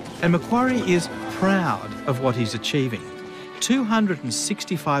 And Macquarie is proud of what he's achieving.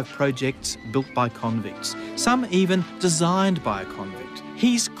 265 projects built by convicts, some even designed by a convict.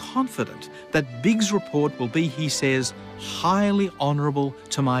 He's confident that Big's report will be, he says, highly honourable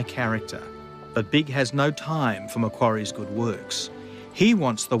to my character. But Big has no time for Macquarie's good works. He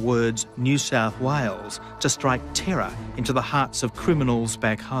wants the words New South Wales to strike terror into the hearts of criminals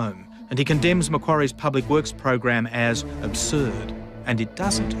back home. And he condemns Macquarie's public works program as absurd. And it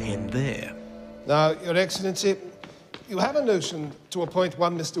doesn't end there. Now, Your Excellency, you have a notion to appoint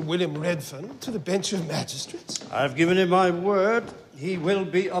one Mr. William Redfern to the bench of magistrates. I've given him my word. He will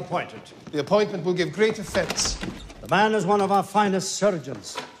be appointed. The appointment will give great offence. The man is one of our finest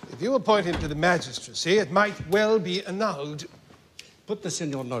surgeons. If you appoint him to the magistracy, it might well be annulled. Put this in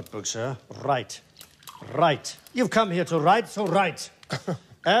your notebook, sir. Write. Write. You've come here to write, so write.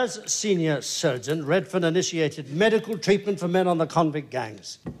 As senior surgeon, Redfern initiated medical treatment for men on the convict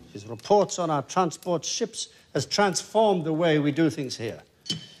gangs. His reports on our transport ships has transformed the way we do things here.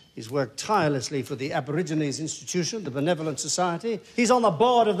 He's worked tirelessly for the Aborigines Institution, the Benevolent Society. He's on the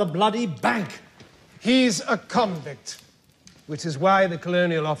board of the bloody bank. He's a convict, which is why the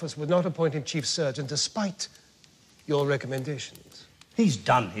Colonial Office would not appoint him chief surgeon despite your recommendations. He's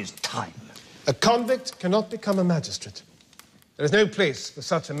done his time. A convict cannot become a magistrate. There is no place for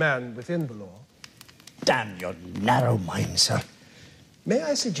such a man within the law. Damn your narrow mind, sir. May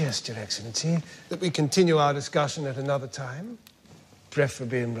I suggest, Your Excellency, that we continue our discussion at another time,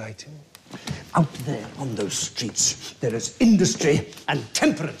 preferably in writing? Out there on those streets, there is industry and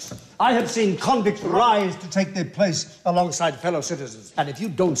temperance. I have seen convicts rise to take their place alongside fellow citizens. And if you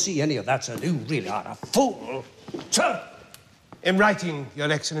don't see any of that, sir, you really are a fool. Sir! In writing,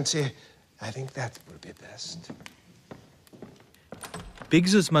 Your Excellency, I think that will be best.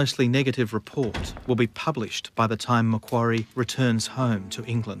 Biggs's mostly negative report will be published by the time Macquarie returns home to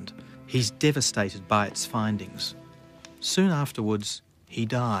England. He's devastated by its findings. Soon afterwards, he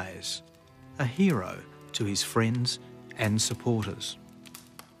dies, a hero to his friends and supporters.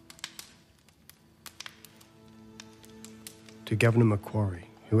 To Governor Macquarie,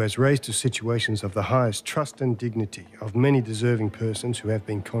 who has raised to situations of the highest trust and dignity of many deserving persons who have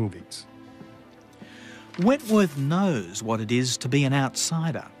been convicts. Wentworth knows what it is to be an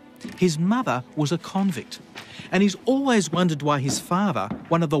outsider. His mother was a convict, and he's always wondered why his father,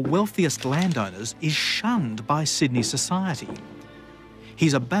 one of the wealthiest landowners, is shunned by Sydney society.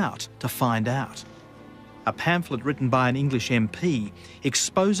 He's about to find out. A pamphlet written by an English MP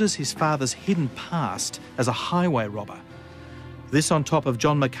exposes his father's hidden past as a highway robber. This on top of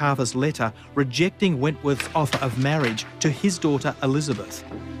John MacArthur's letter rejecting Wentworth's offer of marriage to his daughter Elizabeth.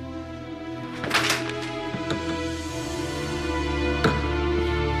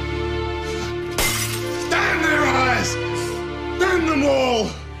 Damn their eyes! Damn them all!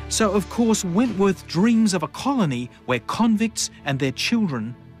 So, of course, Wentworth dreams of a colony where convicts and their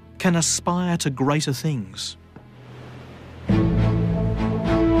children can aspire to greater things.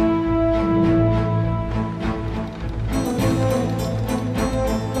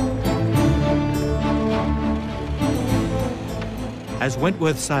 As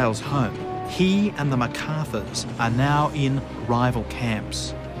Wentworth sails home, he and the MacArthurs are now in rival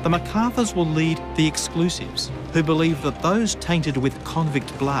camps. The MacArthurs will lead the exclusives, who believe that those tainted with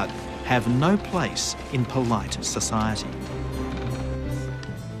convict blood have no place in polite society.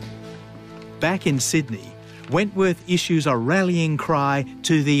 Back in Sydney, Wentworth issues a rallying cry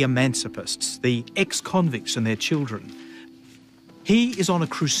to the emancipists, the ex-convicts and their children. He is on a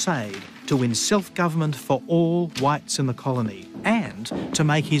crusade to win self-government for all whites in the colony and to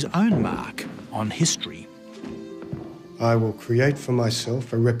make his own mark on history. I will create for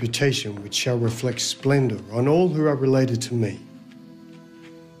myself a reputation which shall reflect splendour on all who are related to me,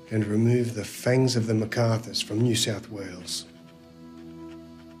 and remove the fangs of the MacArthurs from New South Wales.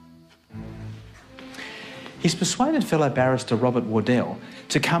 He's persuaded fellow barrister Robert Waddell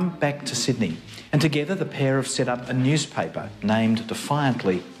to come back to Sydney, and together the pair have set up a newspaper named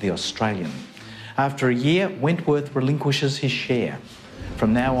defiantly The Australian. After a year, Wentworth relinquishes his share.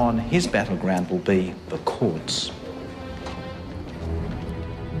 From now on, his battleground will be the courts.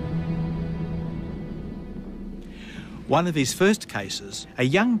 One of his first cases, a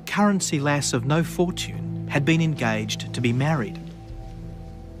young currency lass of no fortune, had been engaged to be married.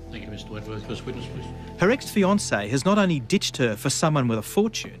 Thank you, Mr. Wentworth. First witness, please. Her ex-fiancé has not only ditched her for someone with a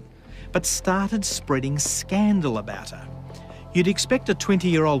fortune, but started spreading scandal about her. You'd expect a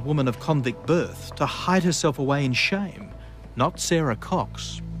 20-year-old woman of convict birth to hide herself away in shame, not Sarah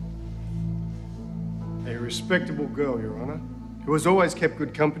Cox. A respectable girl, Your Honour, who has always kept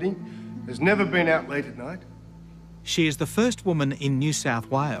good company, has never been out late at night. She is the first woman in New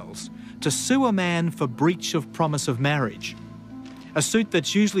South Wales to sue a man for breach of promise of marriage, a suit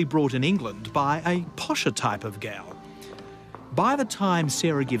that's usually brought in England by a posher type of gal. By the time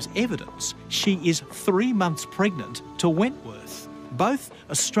Sarah gives evidence, she is 3 months pregnant to Wentworth, both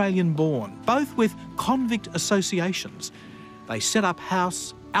Australian-born, both with convict associations. They set up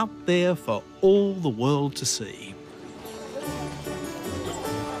house out there for all the world to see.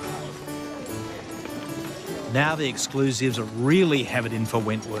 Now the exclusives really have it in for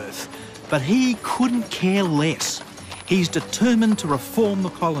Wentworth, but he couldn't care less. He's determined to reform the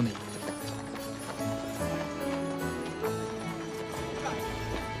colony.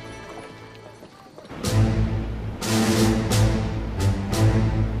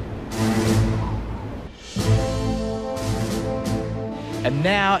 And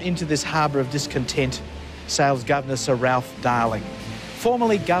now into this harbour of discontent sails Governor Sir Ralph Darling,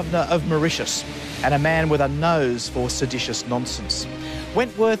 formerly Governor of Mauritius, and a man with a nose for seditious nonsense.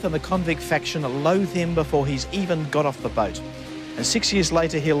 Wentworth and the convict faction loathe him before he's even got off the boat. And 6 years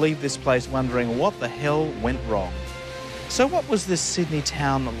later, he'll leave this place wondering what the hell went wrong. So what was this Sydney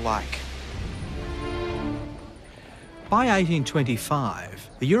town like? By 1825,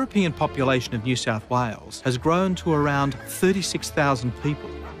 the European population of New South Wales has grown to around 36,000 people.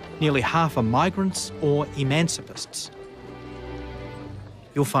 Nearly half are migrants or emancipists.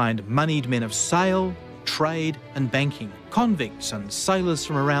 You'll find moneyed men of sail, trade and banking, convicts and sailors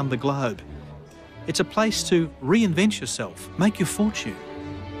from around the globe. It's a place to reinvent yourself, make your fortune.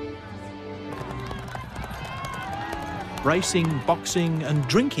 Racing, boxing and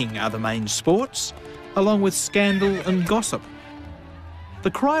drinking are the main sports, along with scandal and gossip. The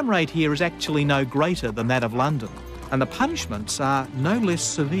crime rate here is actually no greater than that of London, and the punishments are no less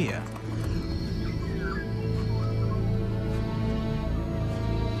severe.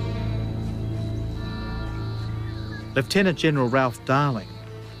 Lieutenant General Ralph Darling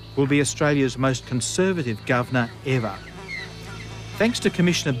will be Australia's most conservative governor ever. Thanks to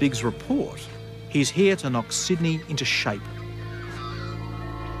Commissioner Biggs' report, he's here to knock Sydney into shape.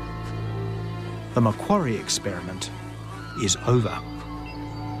 The Macquarie experiment is over.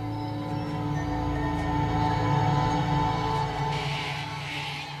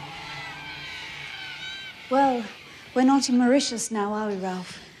 Well, we're not in Mauritius now, are we,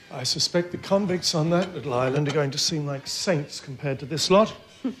 Ralph? I suspect the convicts on that little island are going to seem like saints compared to this lot.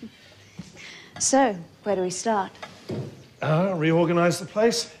 So, where do we start? Reorganise the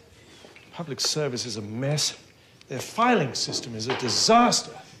place. Public service is a mess. Their filing system is a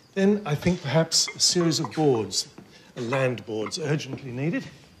disaster. Then I think perhaps a series of boards, land boards, urgently needed.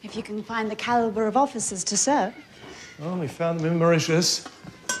 If you can find the calibre of officers to serve. Well, we found them in Mauritius.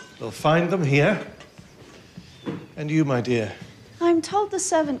 We'll find them here. And you, my dear? I'm told the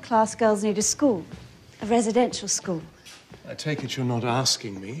servant class girls need a school, a residential school. I take it you're not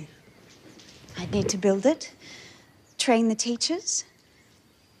asking me. I'd need to build it, train the teachers.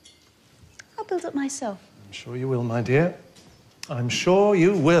 I'll build it myself. I'm sure you will, my dear. I'm sure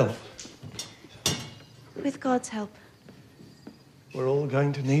you will. With God's help. We're all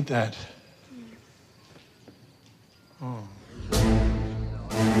going to need that.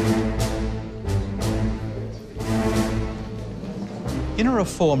 In a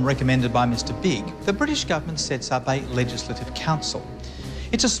reform recommended by Mr Big, the British government sets up a legislative council.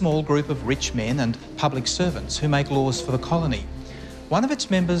 It's a small group of rich men and public servants who make laws for the colony. One of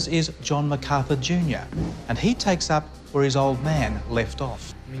its members is John MacArthur Jr, and he takes up where his old man left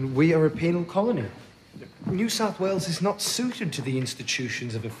off. I mean, we are a penal colony. New South Wales is not suited to the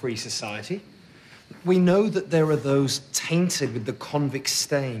institutions of a free society. We know that there are those tainted with the convict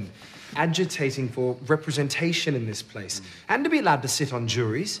stain, agitating for representation in this place, and to be allowed to sit on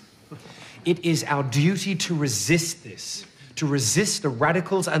juries. It is our duty to resist this, to resist the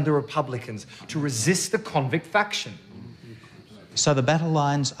radicals and the Republicans, to resist the convict faction. So the battle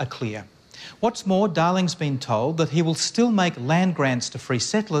lines are clear. What's more, Darling's been told that he will still make land grants to free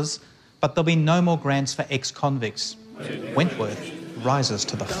settlers, but there'll be no more grants for ex-convicts. Wentworth rises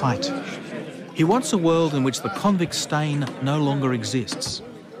to the fight. He wants a world in which the convict stain no longer exists.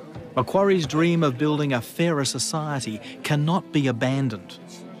 Macquarie's dream of building a fairer society cannot be abandoned.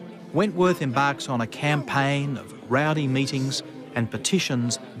 Wentworth embarks on a campaign of rowdy meetings and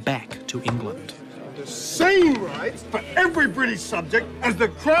petitions back to England. The same rights for every British subject as the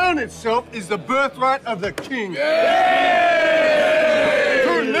crown itself is the birthright of the king. Yay!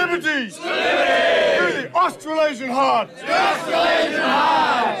 To liberty! To the Australasian heart! The Australasian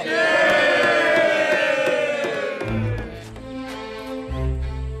heart!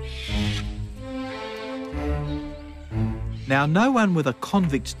 Now, no one with a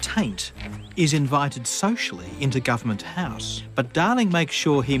convict taint is invited socially into Government House, but Darling makes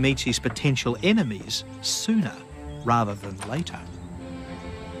sure he meets his potential enemies sooner rather than later.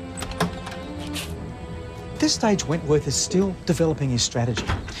 At this stage, Wentworth is still developing his strategy,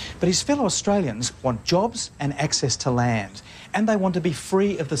 but his fellow Australians want jobs and access to land, and they want to be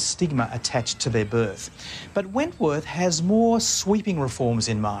free of the stigma attached to their birth. But Wentworth has more sweeping reforms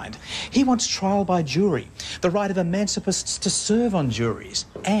in mind. He wants trial by jury, the right of emancipists to serve on juries,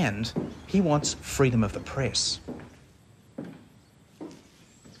 and he wants freedom of the press.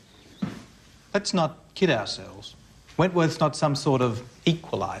 Let's not kid ourselves. Wentworth's not some sort of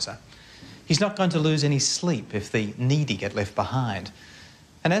equaliser. He's not going to lose any sleep if the needy get left behind.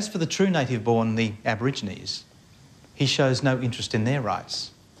 And as for the true native-born, the Aborigines, he shows no interest in their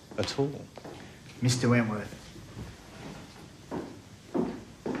rights at all. Mr. Wentworth.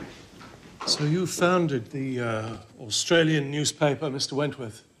 So you founded the Australian newspaper, Mr.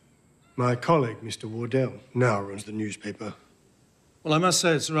 Wentworth? My colleague, Mr. Wardell, now runs the newspaper. Well, I must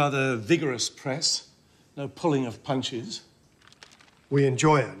say it's a rather vigorous press. No pulling of punches. We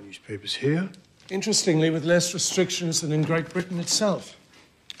enjoy our newspapers here. Interestingly, with less restrictions than in Great Britain itself.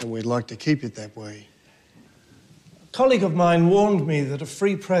 And we'd like to keep it that way. A colleague of mine warned me that a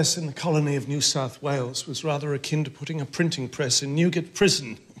free press in the colony of New South Wales was rather akin to putting a printing press in Newgate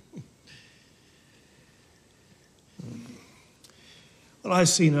Prison. Well, I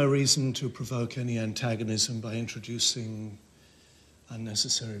see no reason to provoke any antagonism by introducing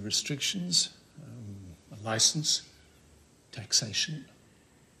unnecessary restrictions, a licence, taxation,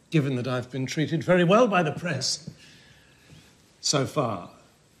 given that I've been treated very well by the press. so far.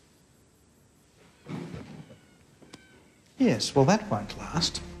 Yes, well, that won't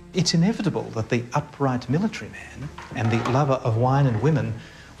last. It's inevitable that the upright military man and the lover of wine and women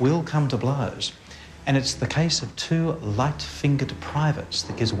will come to blows. And it's the case of two light-fingered privates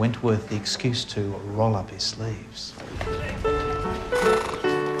that gives Wentworth the excuse to roll up his sleeves.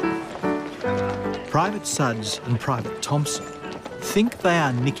 Private Sudds and Private Thompson think they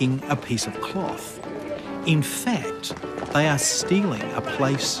are nicking a piece of cloth. In fact, they are stealing a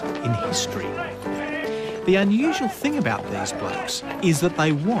place in history. The unusual thing about these blokes is that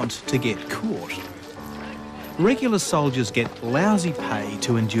they want to get caught. Regular soldiers get lousy pay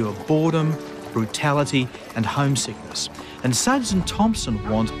to endure boredom, brutality and homesickness, and Sudds and Thompson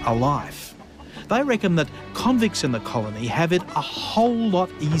want a life. They reckon that convicts in the colony have it a whole lot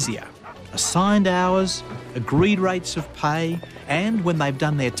easier. Assigned hours, agreed rates of pay, and when they've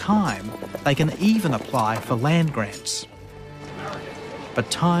done their time, they can even apply for land grants. But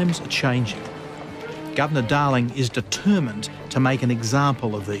times are changing. Governor Darling is determined to make an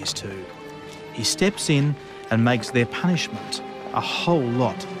example of these two. He steps in and makes their punishment a whole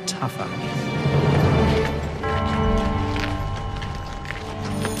lot tougher.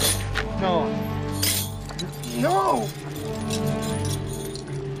 No. No!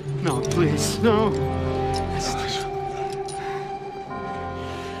 No, please, no.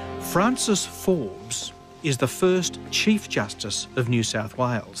 Francis Forbes is the first Chief Justice of New South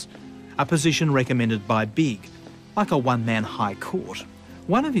Wales, a position recommended by Big, like a one-man high court.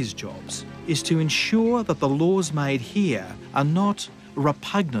 One of his jobs is to ensure that the laws made here are not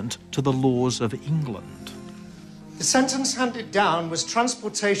repugnant to the laws of England. The sentence handed down was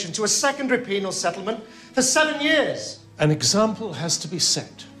transportation to a secondary penal settlement for 7 years. An example has to be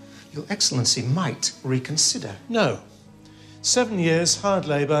set. Your Excellency might reconsider. No. 7 years hard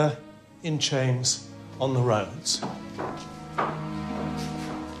labour, in chains, on the roads.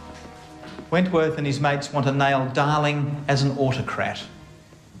 Wentworth and his mates want to nail Darling as an autocrat.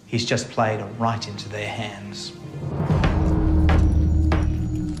 He's just played right into their hands.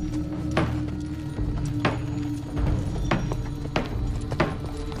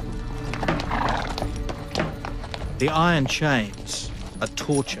 The iron chains are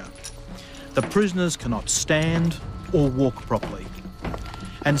torture. The prisoners cannot stand or walk properly.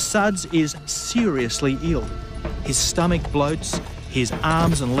 And Sudds is seriously ill. His stomach bloats, his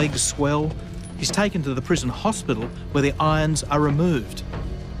arms and legs swell. He's taken to the prison hospital where the irons are removed.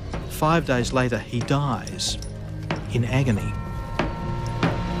 5 days later, he dies in agony.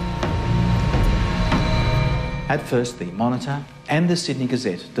 At first, the Monitor and the Sydney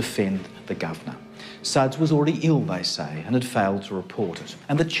Gazette defend the Governor. Sudds was already ill, they say, and had failed to report it.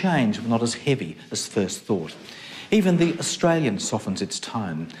 And the chains were not as heavy as first thought. Even the Australian softens its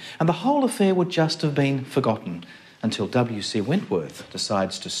tone, and the whole affair would just have been forgotten until W.C. Wentworth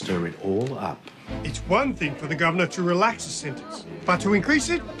decides to stir it all up. It's one thing for the governor to relax a sentence, but to increase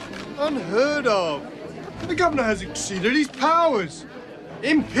it? Unheard of. The governor has exceeded his powers.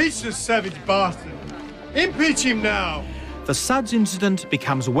 Impeach the savage bastard. Impeach him now. The Sudds incident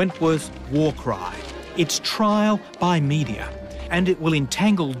becomes Wentworth's war cry. It's trial by media, and it will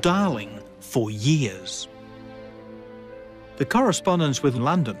entangle Darling for years. The correspondence with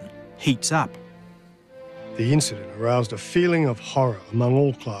London heats up. The incident aroused a feeling of horror among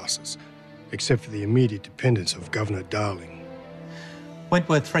all classes, except for the immediate dependents of Governor Darling.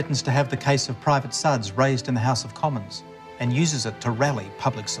 Wentworth threatens to have the case of Private Sudds raised in the House of Commons and uses it to rally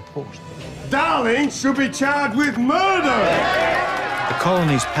public support. Darling should be charged with murder! The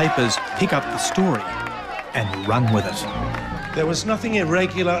colony's papers pick up the story and run with it. There was nothing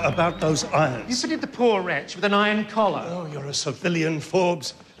irregular about those irons. You fitted the poor wretch with an iron collar. Oh, you're a civilian,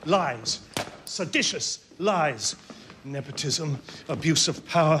 Forbes. Lies. Seditious lies. Nepotism, abuse of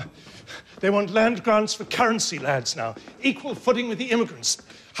power. They want land grants for currency lads now. Equal footing with the immigrants.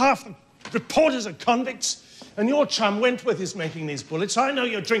 Half the reporters are convicts. And your chum Wentworth is making these bullets. I know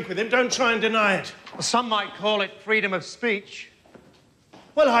you drink with him. Don't try and deny it. Well, some might call it freedom of speech.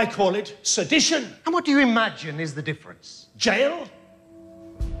 Well, I call it sedition. And what do you imagine is the difference? Jail?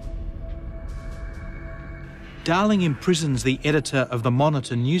 Darling imprisons the editor of the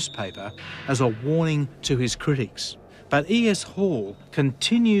Monitor newspaper as a warning to his critics. But E.S. Hall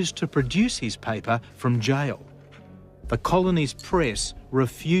continues to produce his paper from jail. The colony's press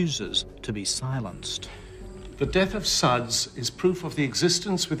refuses to be silenced. The death of Sudds is proof of the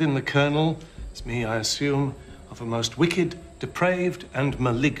existence within the Colonel, as me I assume, of a most wicked, depraved and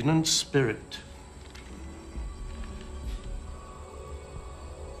malignant spirit.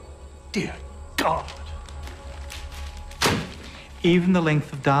 Dear God. Even the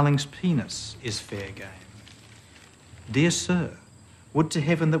length of Darling's penis is fair game. Dear Sir, would to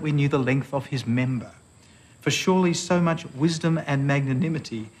heaven that we knew the length of his member, for surely so much wisdom and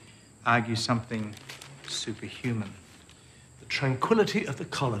magnanimity argue something superhuman. The tranquility of the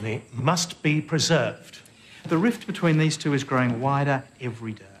colony must be preserved. The rift between these two is growing wider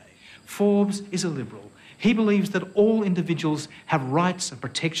every day. Forbes is a liberal. He believes that all individuals have rights and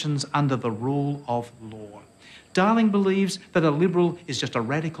protections under the rule of law. Darling believes that a liberal is just a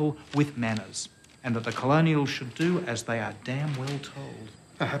radical with manners, and that the colonials should do as they are damn well told.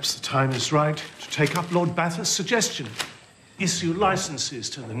 Perhaps the time is right to take up Lord Bathurst's suggestion. Issue licences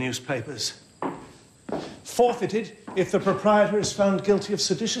to the newspapers. Forfeited if the proprietor is found guilty of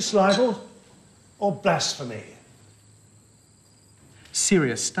seditious libel or blasphemy.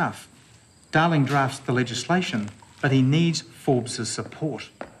 Serious stuff. Darling drafts the legislation, but he needs Forbes's support.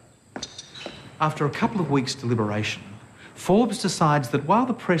 After a couple of weeks' deliberation, Forbes decides that while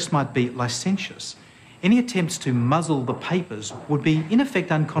the press might be licentious, any attempts to muzzle the papers would be in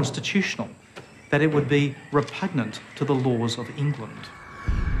effect unconstitutional, that it would be repugnant to the laws of England.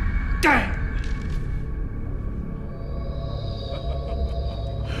 Damn!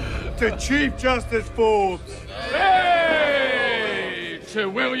 To Chief Justice Forbes. Hey! To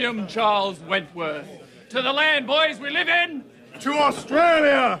William Charles Wentworth. To the land, boys, we live in. To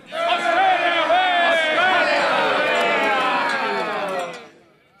Australia! Australia! Hey!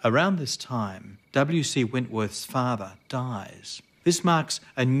 Around this time, W.C. Wentworth's father dies. This marks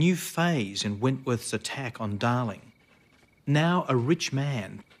a new phase in Wentworth's attack on Darling. Now a rich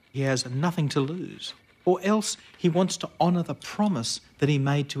man, he has nothing to lose. Or else he wants to honour the promise that he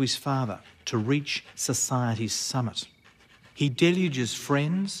made to his father to reach society's summit. He deluges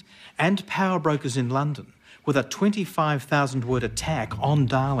friends and power brokers in London with a 25,000-word attack on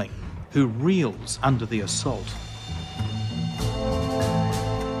Darling, who reels under the assault.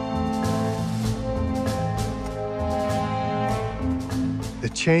 The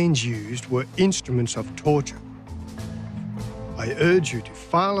chains used were instruments of torture. I urge you to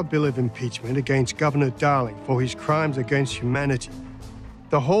file a bill of impeachment against Governor Darling for his crimes against humanity.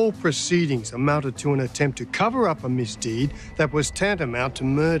 The whole proceedings amounted to an attempt to cover up a misdeed that was tantamount to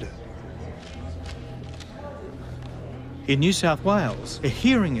murder. In New South Wales, a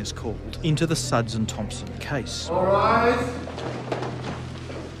hearing is called into the Sudds and Thompson case. All rise.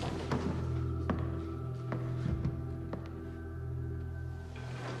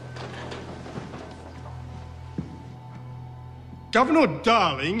 Governor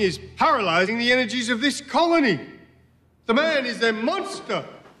Darling is paralysing the energies of this colony. The man is a monster.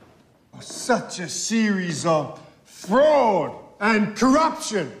 Such a series of fraud and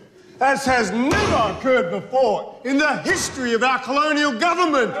corruption as has never occurred before in the history of our colonial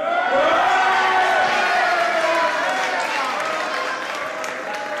government.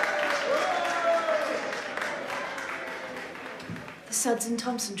 The Sudds and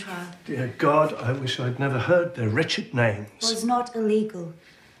Thompson trial Dear God, I wish I'd never heard their wretched names. was not illegal.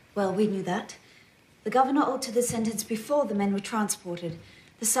 Well, we knew that. The governor altered the sentence before the men were transported.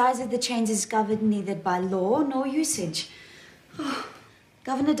 The size of the chains is governed neither by law nor usage. Oh,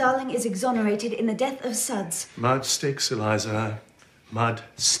 Governor Darling is exonerated in the death of Sudds. Mud sticks, Eliza. Mud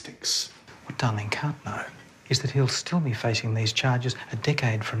sticks. What Darling can't know is that he'll still be facing these charges a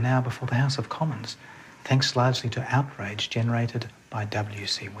decade from now before the House of Commons, thanks largely to outrage generated by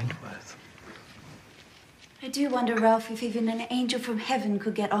W.C. Wentworth. I do wonder, Ralph, if even an angel from heaven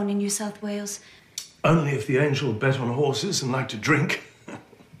could get on in New South Wales. Only if the angel bet on horses and liked to drink.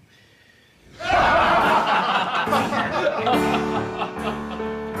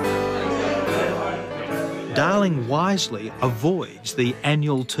 Darling wisely avoids the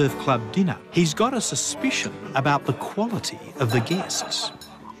annual Turf Club dinner. He's got a suspicion about the quality of the guests.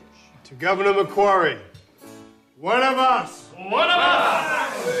 To Governor Macquarie, one of us. One of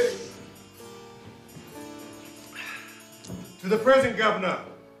us! To the present governor.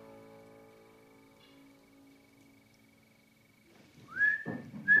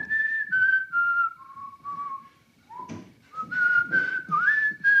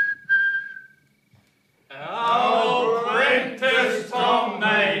 Our apprentice Tom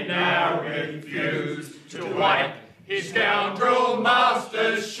may now refuse to wipe his scoundrel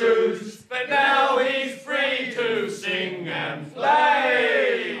master's shoes, but now he's free to sing and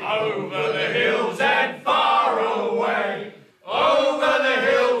play over the hills and far away, over the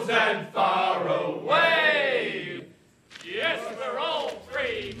hills and far away. Yes, we're all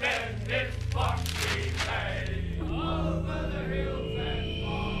free men, it's what we pay, over the hills and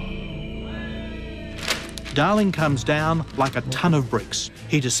far away. Darling comes down like a ton of bricks.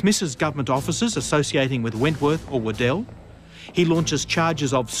 He dismisses government officers associating with Wentworth or Waddell. He launches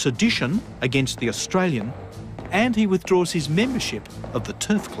charges of sedition against the Australian, and he withdraws his membership of the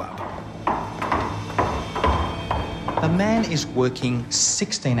Turf Club. The man is working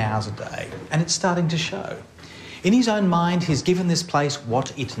 16 hours a day, and it's starting to show. In his own mind, he's given this place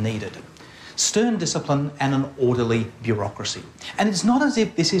what it needed: stern discipline and an orderly bureaucracy. And it's not as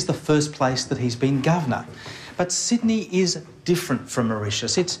if this is the first place that he's been governor. But Sydney is different from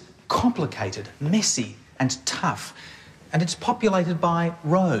Mauritius. It's complicated, messy and tough. And it's populated by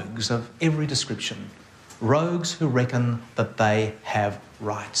rogues of every description. Rogues who reckon that they have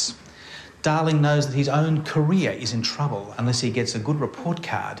rights. Darling knows that his own career is in trouble unless he gets a good report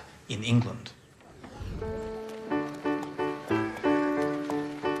card in England.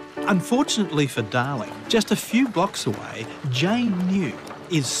 Unfortunately for Darling, just a few blocks away, Jane New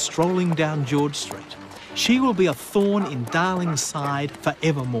is strolling down George Street. She will be a thorn in Darling's side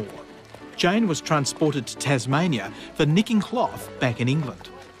forevermore. Jane was transported to Tasmania for nicking cloth back in England.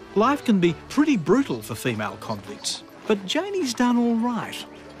 Life can be pretty brutal for female convicts, but Janie's done all right.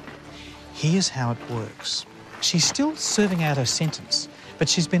 Here's how it works. She's still serving out her sentence, but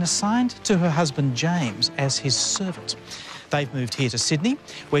she's been assigned to her husband James as his servant. They've moved here to Sydney,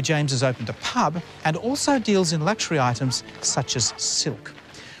 where James has opened a pub and also deals in luxury items such as silk.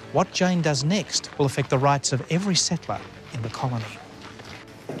 What Jane does next will affect the rights of every settler in the colony.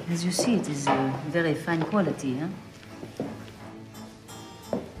 As you see, it is very fine quality, huh?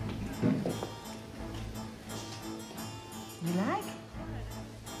 You like?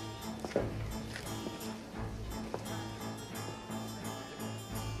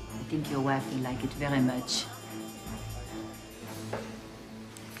 I think your wife will like it very much.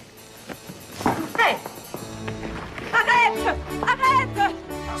 Hey! Arrête! Arrête!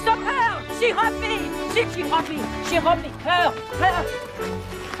 Stop her! She robbed me! She robbed me! She robbed me! Her!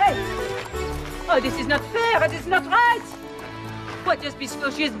 Hey! Oh, this is not fair! It is not right! What, just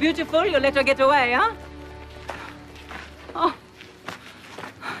because she is beautiful, you let her get away, huh? Oh.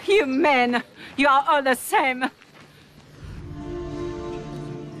 You men! You are all the same!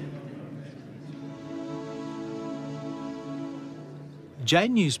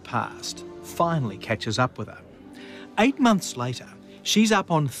 Jane New's past finally catches up with her. 8 months later, she's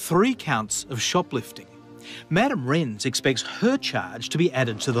up on 3 counts of shoplifting. Madame Wrens expects her charge to be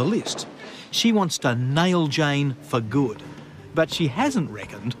added to the list. She wants to nail Jane for good, but she hasn't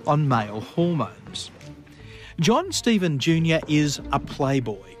reckoned on male hormones. John Stephen Jr. is a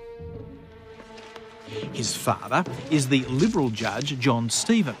playboy. His father is the Liberal judge John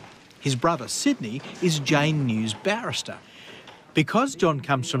Stephen. His brother Sidney is Jane New's barrister. Because John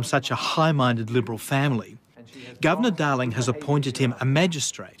comes from such a high-minded Liberal family, Governor Darling has appointed him a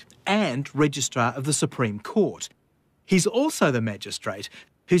magistrate and Registrar of the Supreme Court. He's also the magistrate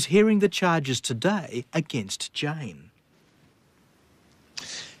who's hearing the charges today against Jane.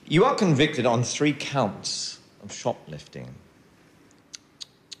 You are convicted on 3 counts of shoplifting.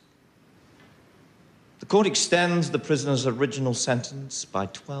 The court extends the prisoner's original sentence by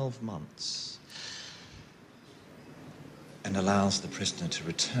 12 months. And allows the prisoner to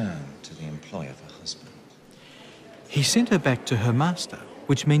return to the employ of her husband. He sent her back to her master,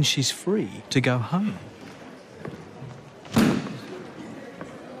 which means she's free to go home.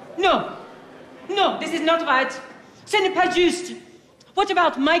 No! No, this is not right. Ce n'est pas juste. What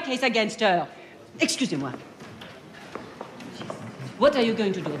about my case against her? Excusez-moi. What are you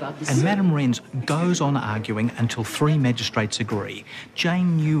going to do about this? And Madame Wrens goes on arguing until 3 magistrates agree.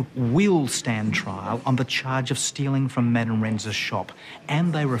 Jane New will stand trial on the charge of stealing from Madame Wrens' shop,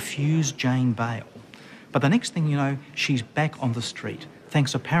 and they refuse Jane bail. But the next thing you know, she's back on the street,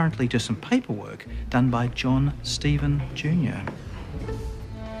 thanks apparently to some paperwork done by John Stephen Jr.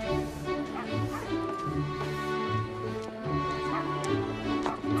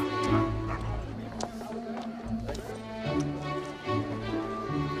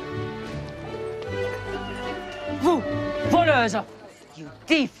 Vous, voleuse! You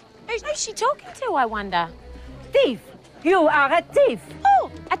thief! Who's she talking to, I wonder? Thief! You are a thief!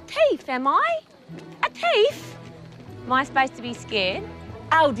 Oh, a thief, am I? A thief? Am I supposed to be scared?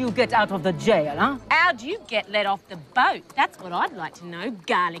 How do you get out of the jail, huh? How do you get let off the boat? That's what I'd like to know,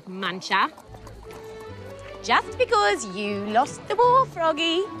 garlic muncher. Just because you lost the war,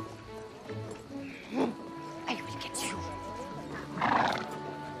 Froggy. I will get you.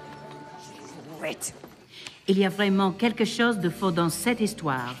 Right. Il y a vraiment quelque chose de faux dans cette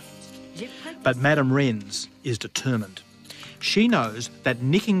histoire. But Madame Wrens is determined. She knows that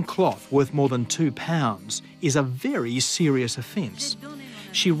nicking cloth worth more than £2 is a very serious offence.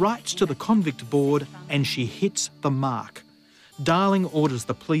 She writes to the Convict Board and she hits the mark. Darling orders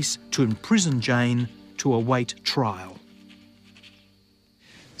the police to imprison Jane to await trial.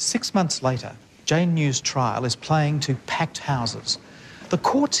 6 months later, Jane New's trial is playing to packed houses. The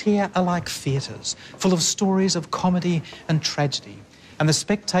courts here are like theatres, full of stories of comedy and tragedy, and the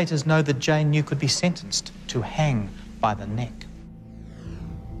spectators know that Jane New could be sentenced to hang by the neck.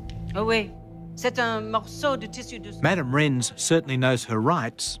 Oh oui, c'est un morceau de tissu de... Madame Wrens certainly knows her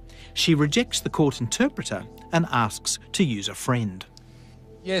rights. She rejects the court interpreter and asks to use a friend.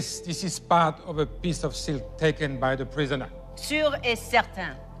 Yes, this is part of a piece of silk taken by the prisoner. Sûr et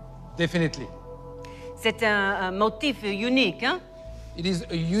certain. Definitely. C'est un motif unique, hein? It is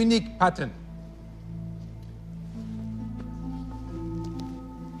a unique pattern.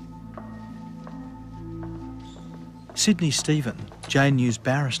 Sydney Stephen, Jane New's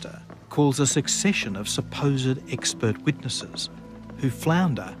barrister, calls a succession of supposed expert witnesses who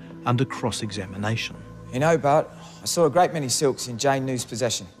flounder under cross-examination. In Hobart, I saw a great many silks in Jane New's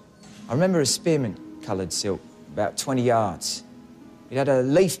possession. I remember a spearmint-coloured silk, about 20 yards. It had a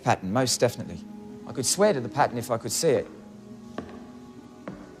leaf pattern, most definitely. I could swear to the pattern if I could see it.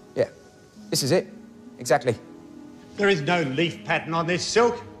 Yeah, this is it. Exactly. There is no leaf pattern on this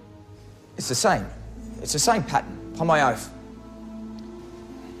silk. It's the same. It's the same pattern, upon my oath.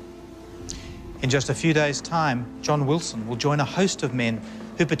 In just a few days' time, John Wilson will join a host of men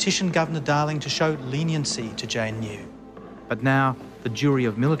who petitioned Governor Darling to show leniency to Jane New. But now the jury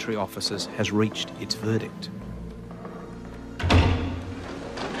of military officers has reached its verdict.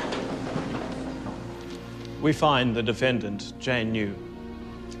 We find the defendant, Jane New,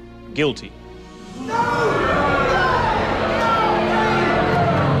 guilty.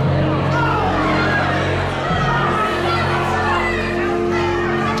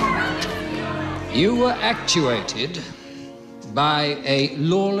 You were actuated by a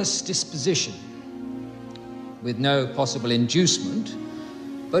lawless disposition, with no possible inducement,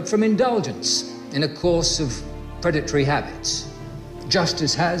 but from indulgence in a course of predatory habits.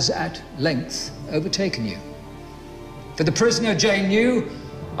 Justice has at length overtaken you. For the prisoner Jane New,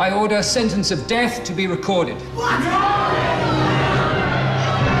 I order sentence of death to be recorded.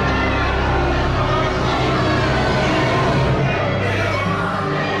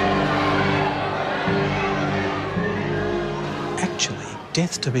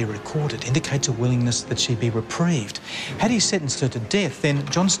 Death to be recorded indicates a willingness that she be reprieved. Had he sentenced her to death, then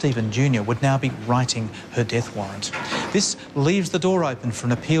John Stephen Jr. would now be writing her death warrant. This leaves the door open for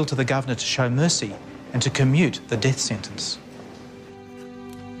an appeal to the Governor to show mercy and to commute the death sentence.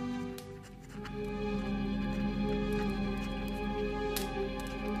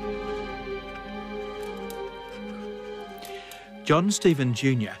 John Stephen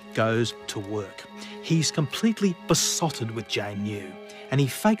Jr. goes to work. He's completely besotted with Jane New, and he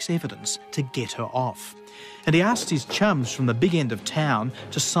fakes evidence to get her off. And he asks his chums from the big end of town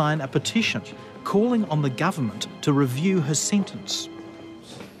to sign a petition calling on the government to review her sentence.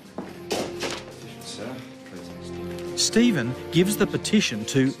 Stephen gives the petition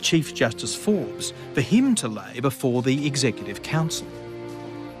to Chief Justice Forbes for him to lay before the Executive Council.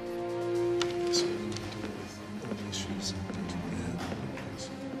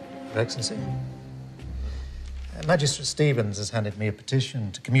 Your Excellency. Magistrate Stevens has handed me a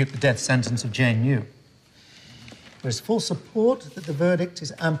petition to commute the death sentence of Jane New. There is full support that the verdict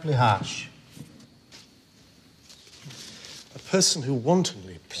is amply harsh. A person who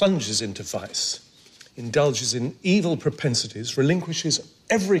wantonly plunges into vice, indulges in evil propensities, relinquishes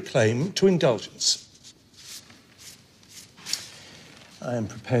every claim to indulgence. I am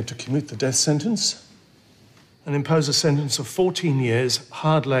prepared to commute the death sentence and impose a sentence of 14 years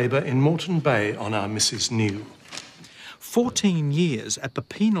hard labour in Moreton Bay on our Mrs. New. 14 years at the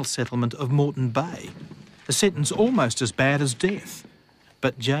penal settlement of Moreton Bay, a sentence almost as bad as death.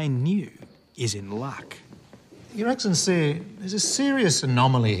 But Jane New is in luck. Your Excellency, there's a serious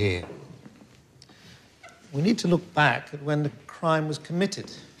anomaly here. We need to look back at when the crime was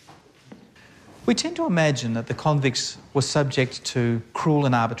committed. We tend to imagine that the convicts were subject to cruel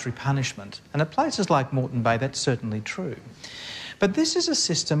and arbitrary punishment, and at places like Moreton Bay that's certainly true. But this is a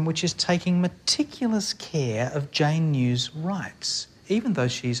system which is taking meticulous care of Jane New's rights, even though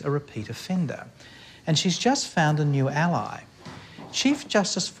she's a repeat offender. And she's just found a new ally. Chief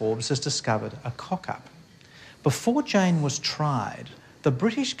Justice Forbes has discovered a cock-up. Before Jane was tried, the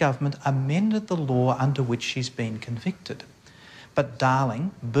British government amended the law under which she's been convicted. But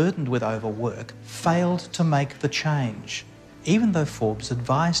Darling, burdened with overwork, failed to make the change, even though Forbes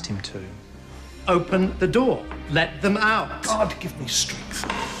advised him to. Open the door. Let them out. God, give me strength.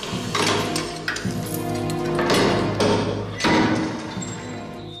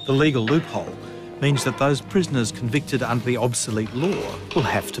 The legal loophole means that those prisoners convicted under the obsolete law will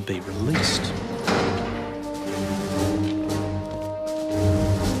have to be released.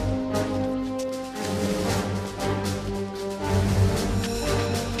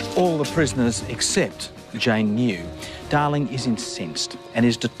 all the prisoners except Jane New, Darling is incensed and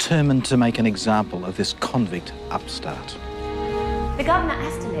is determined to make an example of this convict upstart. The governor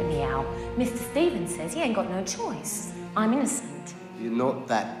has to let me out. Mr. Stevens says he ain't got no choice. I'm innocent. You're not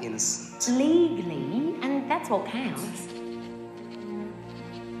that innocent. Legally, and that's what counts.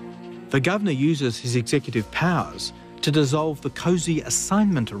 The governor uses his executive powers to dissolve the cosy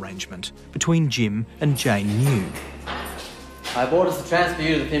assignment arrangement between Jim and Jane New. I have orders to transfer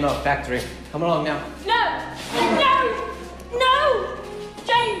you to the female factory. Come along now. No! No! No!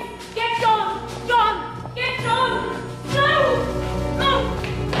 Jane, get John! John, get John! No! No!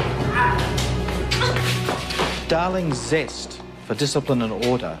 Darling's zest for discipline and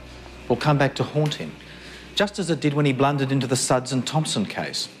order will come back to haunt him, just as it did when he blundered into the Sudds and Thompson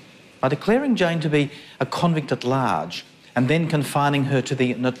case. By declaring Jane to be a convict at large and then confining her to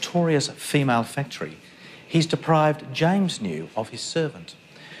the notorious female factory, he's deprived James New of his servant.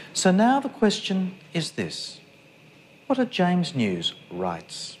 So now the question is this: what are James New's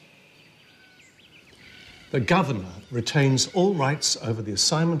rights? The governor retains all rights over the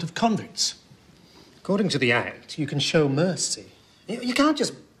assignment of convicts. According to the Act, you can show mercy. You can't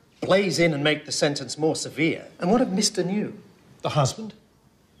just blaze in and make the sentence more severe. And what of Mr. New? The husband?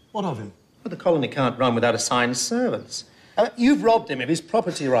 What of him? Well, the colony can't run without assigned servants. You've robbed him of his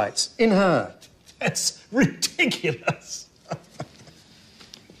property rights in her. That's ridiculous.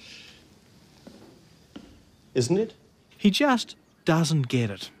 Isn't it? He just doesn't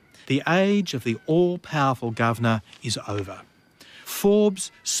get it. The age of the all-powerful governor is over.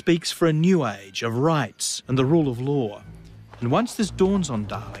 Forbes speaks for a new age of rights and the rule of law. And once this dawns on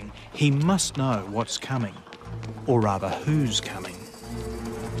Darling, he must know what's coming. Or rather, who's coming.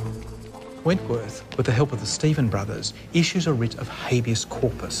 Wentworth, with the help of the Stephen brothers, issues a writ of habeas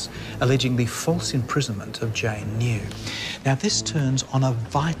corpus, alleging the false imprisonment of Jane New. Now, this turns on a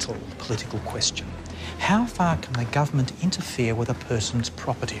vital political question. How far can the government interfere with a person's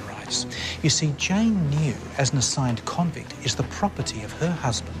property rights? You see, Jane New, as an assigned convict, is the property of her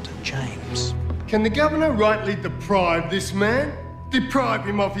husband, James. Can the governor rightly deprive this man? Deprive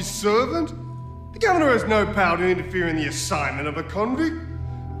him of his servant? The governor has no power to interfere in the assignment of a convict.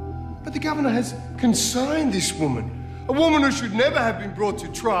 But the governor has consigned this woman, a woman who should never have been brought to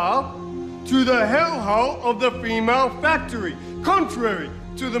trial, to the hellhole of the female factory, contrary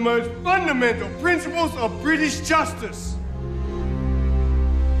to the most fundamental principles of British justice.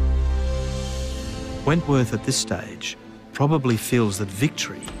 Wentworth, at this stage, probably feels that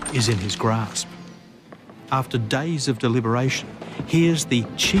victory is in his grasp. After days of deliberation, here's the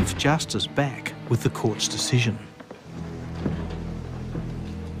Chief Justice back with the court's decision.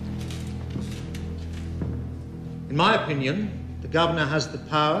 In my opinion, the governor has the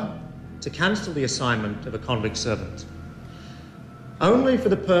power to cancel the assignment of a convict servant, only for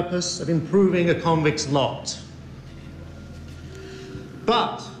the purpose of improving a convict's lot.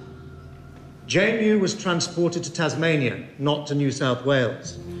 But Jane New was transported to Tasmania, not to New South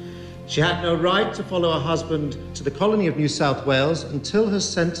Wales. She had no right to follow her husband to the colony of New South Wales until her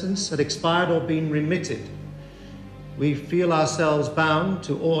sentence had expired or been remitted. We feel ourselves bound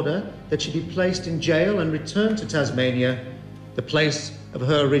to order that she be placed in jail and returned to Tasmania, the place of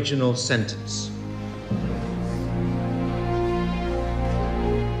her original sentence.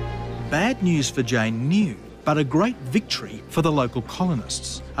 Bad news for Jane New, but a great victory for the local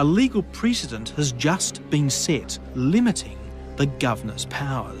colonists. A legal precedent has just been set, limiting the governor's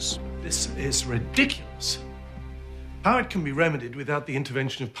powers. This is ridiculous. How it can be remedied without the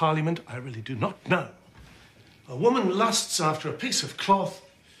intervention of Parliament, I really do not know. A woman lusts after a piece of cloth.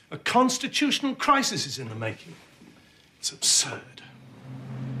 A constitutional crisis is in the making. It's absurd.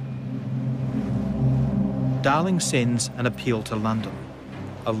 Darling sends an appeal to London.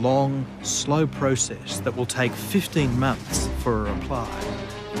 A long, slow process that will take 15 months for a reply.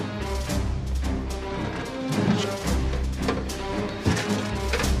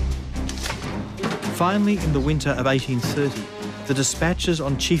 Finally, in the winter of 1830, the dispatches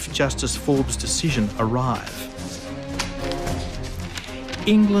on Chief Justice Forbes' decision arrive.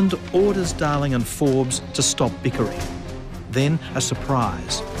 England orders Darling and Forbes to stop bickering. Then, a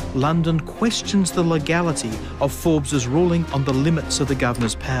surprise. London questions the legality of Forbes' ruling on the limits of the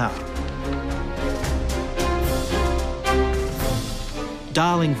governor's power.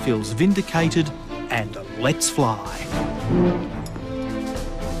 Darling feels vindicated and lets fly.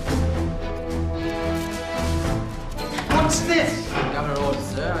 What's this? Governor orders,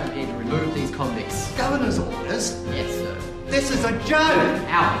 sir. I'm here to remove these convicts. Governor's orders? Yes, sir. This is a joke!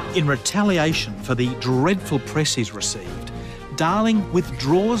 Out. In retaliation for the dreadful press he's received, Darling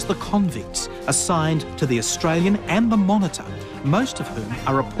withdraws the convicts assigned to the Australian and the Monitor most of whom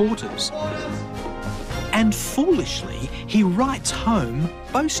are reporters. And foolishly, he writes home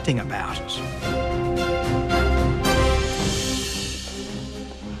boasting about it.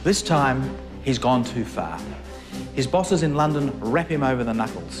 This time, he's gone too far. His bosses in London rap him over the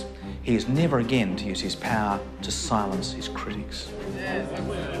knuckles. He is never again to use his power to silence his critics.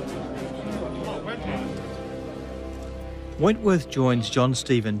 Wentworth joins John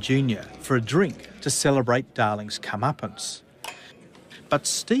Stephen Jr. for a drink to celebrate Darling's comeuppance. But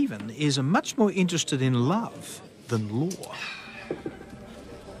Stephen is much more interested in love than law.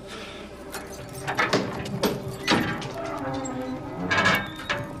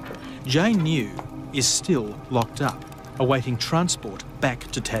 Jane New is still locked up, awaiting transport back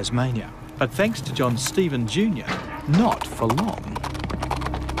to Tasmania. But thanks to John Stephen Jr., not for long.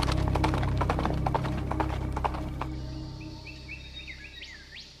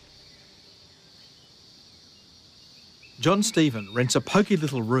 John Stephen rents a poky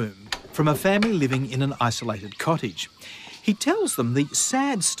little room from a family living in an isolated cottage. He tells them the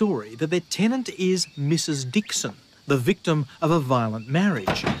sad story that their tenant is Mrs. Dixon, the victim of a violent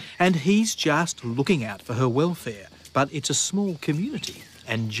marriage, and he's just looking out for her welfare. But it's a small community,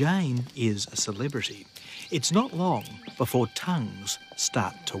 and Jane is a celebrity. It's not long before tongues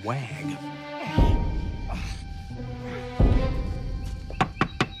start to wag.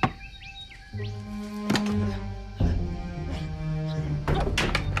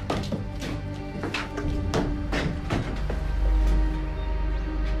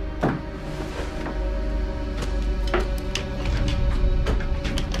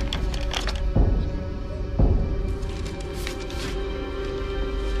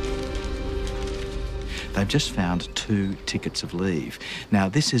 They've just found 2 tickets of leave. Now,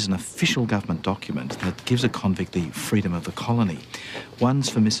 this is an official government document that gives a convict the freedom of the colony. One's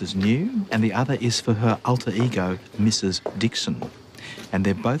for Mrs. New, and the other is for her alter ego, Mrs. Dixon. And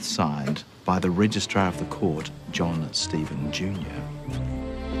they're both signed by the Registrar of the Court, John Stephen Jr.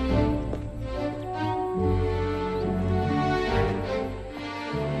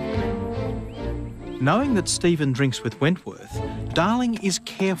 Knowing that Stephen drinks with Wentworth, Darling is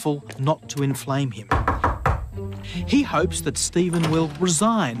careful not to inflame him. He hopes that Stephen will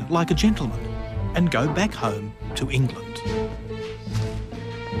resign like a gentleman and go back home to England.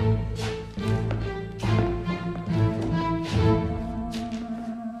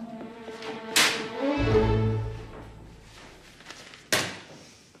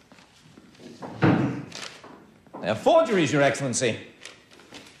 They are forgeries, Your Excellency.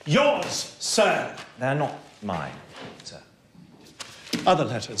 Yours, sir. They're not mine, sir. Other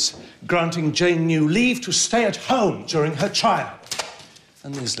letters granting Jane New leave to stay at home during her trial.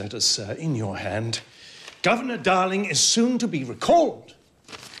 And these letters, sir, in your hand. Governor Darling is soon to be recalled.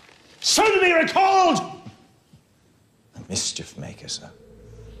 Soon to be recalled! A mischief maker, sir.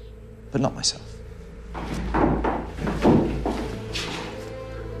 But not myself.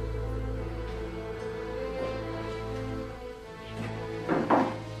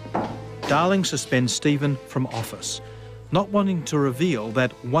 Darling suspends Stephen from office, not wanting to reveal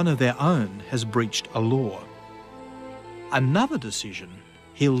that one of their own has breached a law. Another decision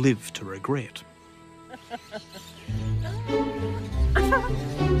he'll live to regret.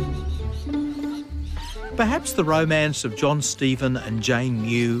 Perhaps the romance of John Stephen and Jane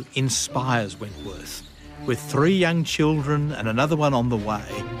New inspires Wentworth. With 3 young children and another one on the way,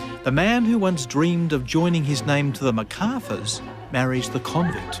 the man who once dreamed of joining his name to the MacArthurs marries the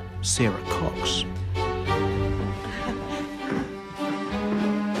convict, Sarah Cox.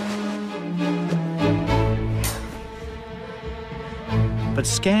 But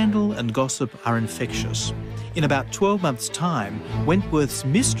scandal and gossip are infectious. In about 12 months' time, Wentworth's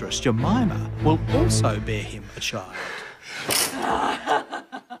mistress, Jemima, will also bear him a child.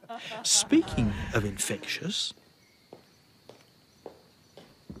 Speaking of infectious...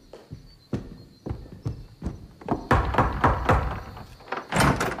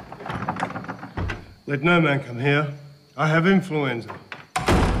 Let no man come here. I have influenza.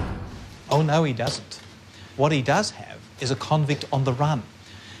 Oh, no, he doesn't. What he does have is a convict on the run.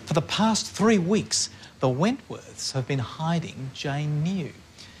 For the past 3 weeks, the Wentworths have been hiding Jane New.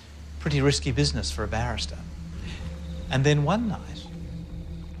 Pretty risky business for a barrister. And then one night...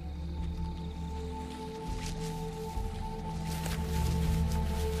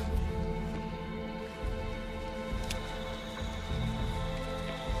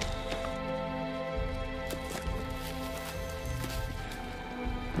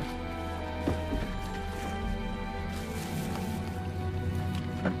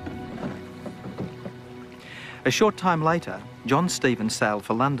 A short time later, John Stephen sailed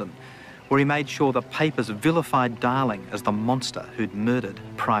for London. where he made sure the papers vilified Darling as the monster who'd murdered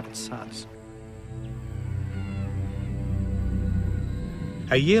Private Suds.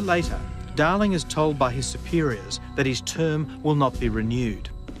 A year later, Darling is told by his superiors that his term will not be renewed.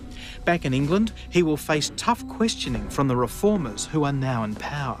 Back in England, he will face tough questioning from the reformers who are now in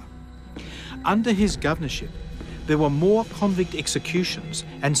power. Under his governorship, there were more convict executions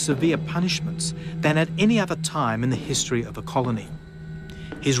and severe punishments than at any other time in the history of the colony.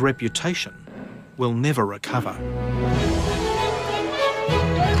 His reputation will never recover.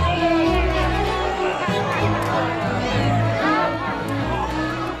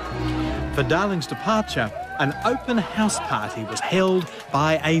 For Darling's departure, an open house party was held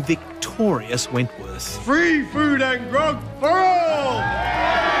by a victorious Wentworth. Free food and grog for all!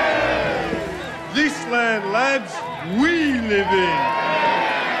 This land, lads, we live in.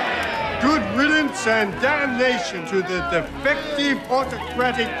 Good riddance and damnation to the defective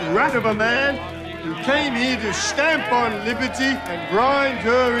autocratic rat of a man who came here to stamp on liberty and grind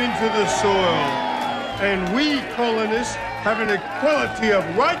her into the soil. And we colonists have an equality of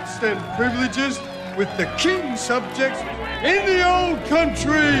rights and privileges with the king's subjects in the old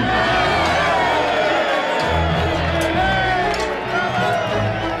country.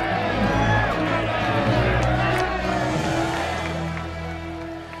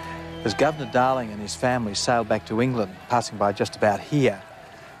 As Governor Darling and his family sailed back to England, passing by just about here,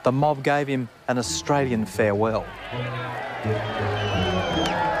 the mob gave him an Australian farewell.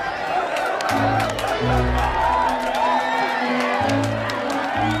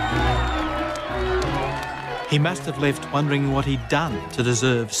 He must have left wondering what he'd done to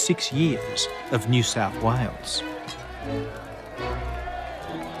deserve 6 years of New South Wales.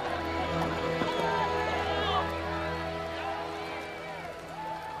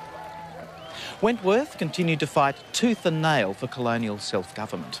 Wentworth continued to fight tooth and nail for colonial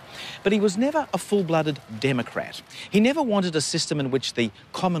self-government, but he was never a full-blooded Democrat. He never wanted a system in which the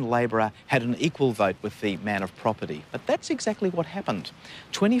common labourer had an equal vote with the man of property, but that's exactly what happened.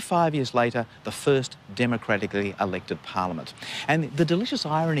 25 years later, the first democratically elected parliament. And the delicious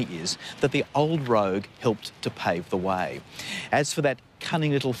irony is that the old rogue helped to pave the way. As for that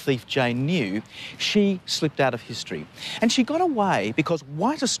cunning little thief Jane New, she slipped out of history. And she got away because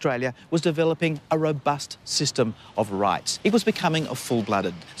white Australia was developing a robust system of rights. It was becoming a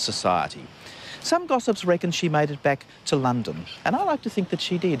full-blooded society. Some gossips reckon she made it back to London, and I like to think that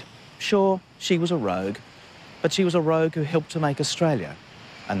she did. Sure, she was a rogue, but she was a rogue who helped to make Australia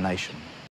a nation.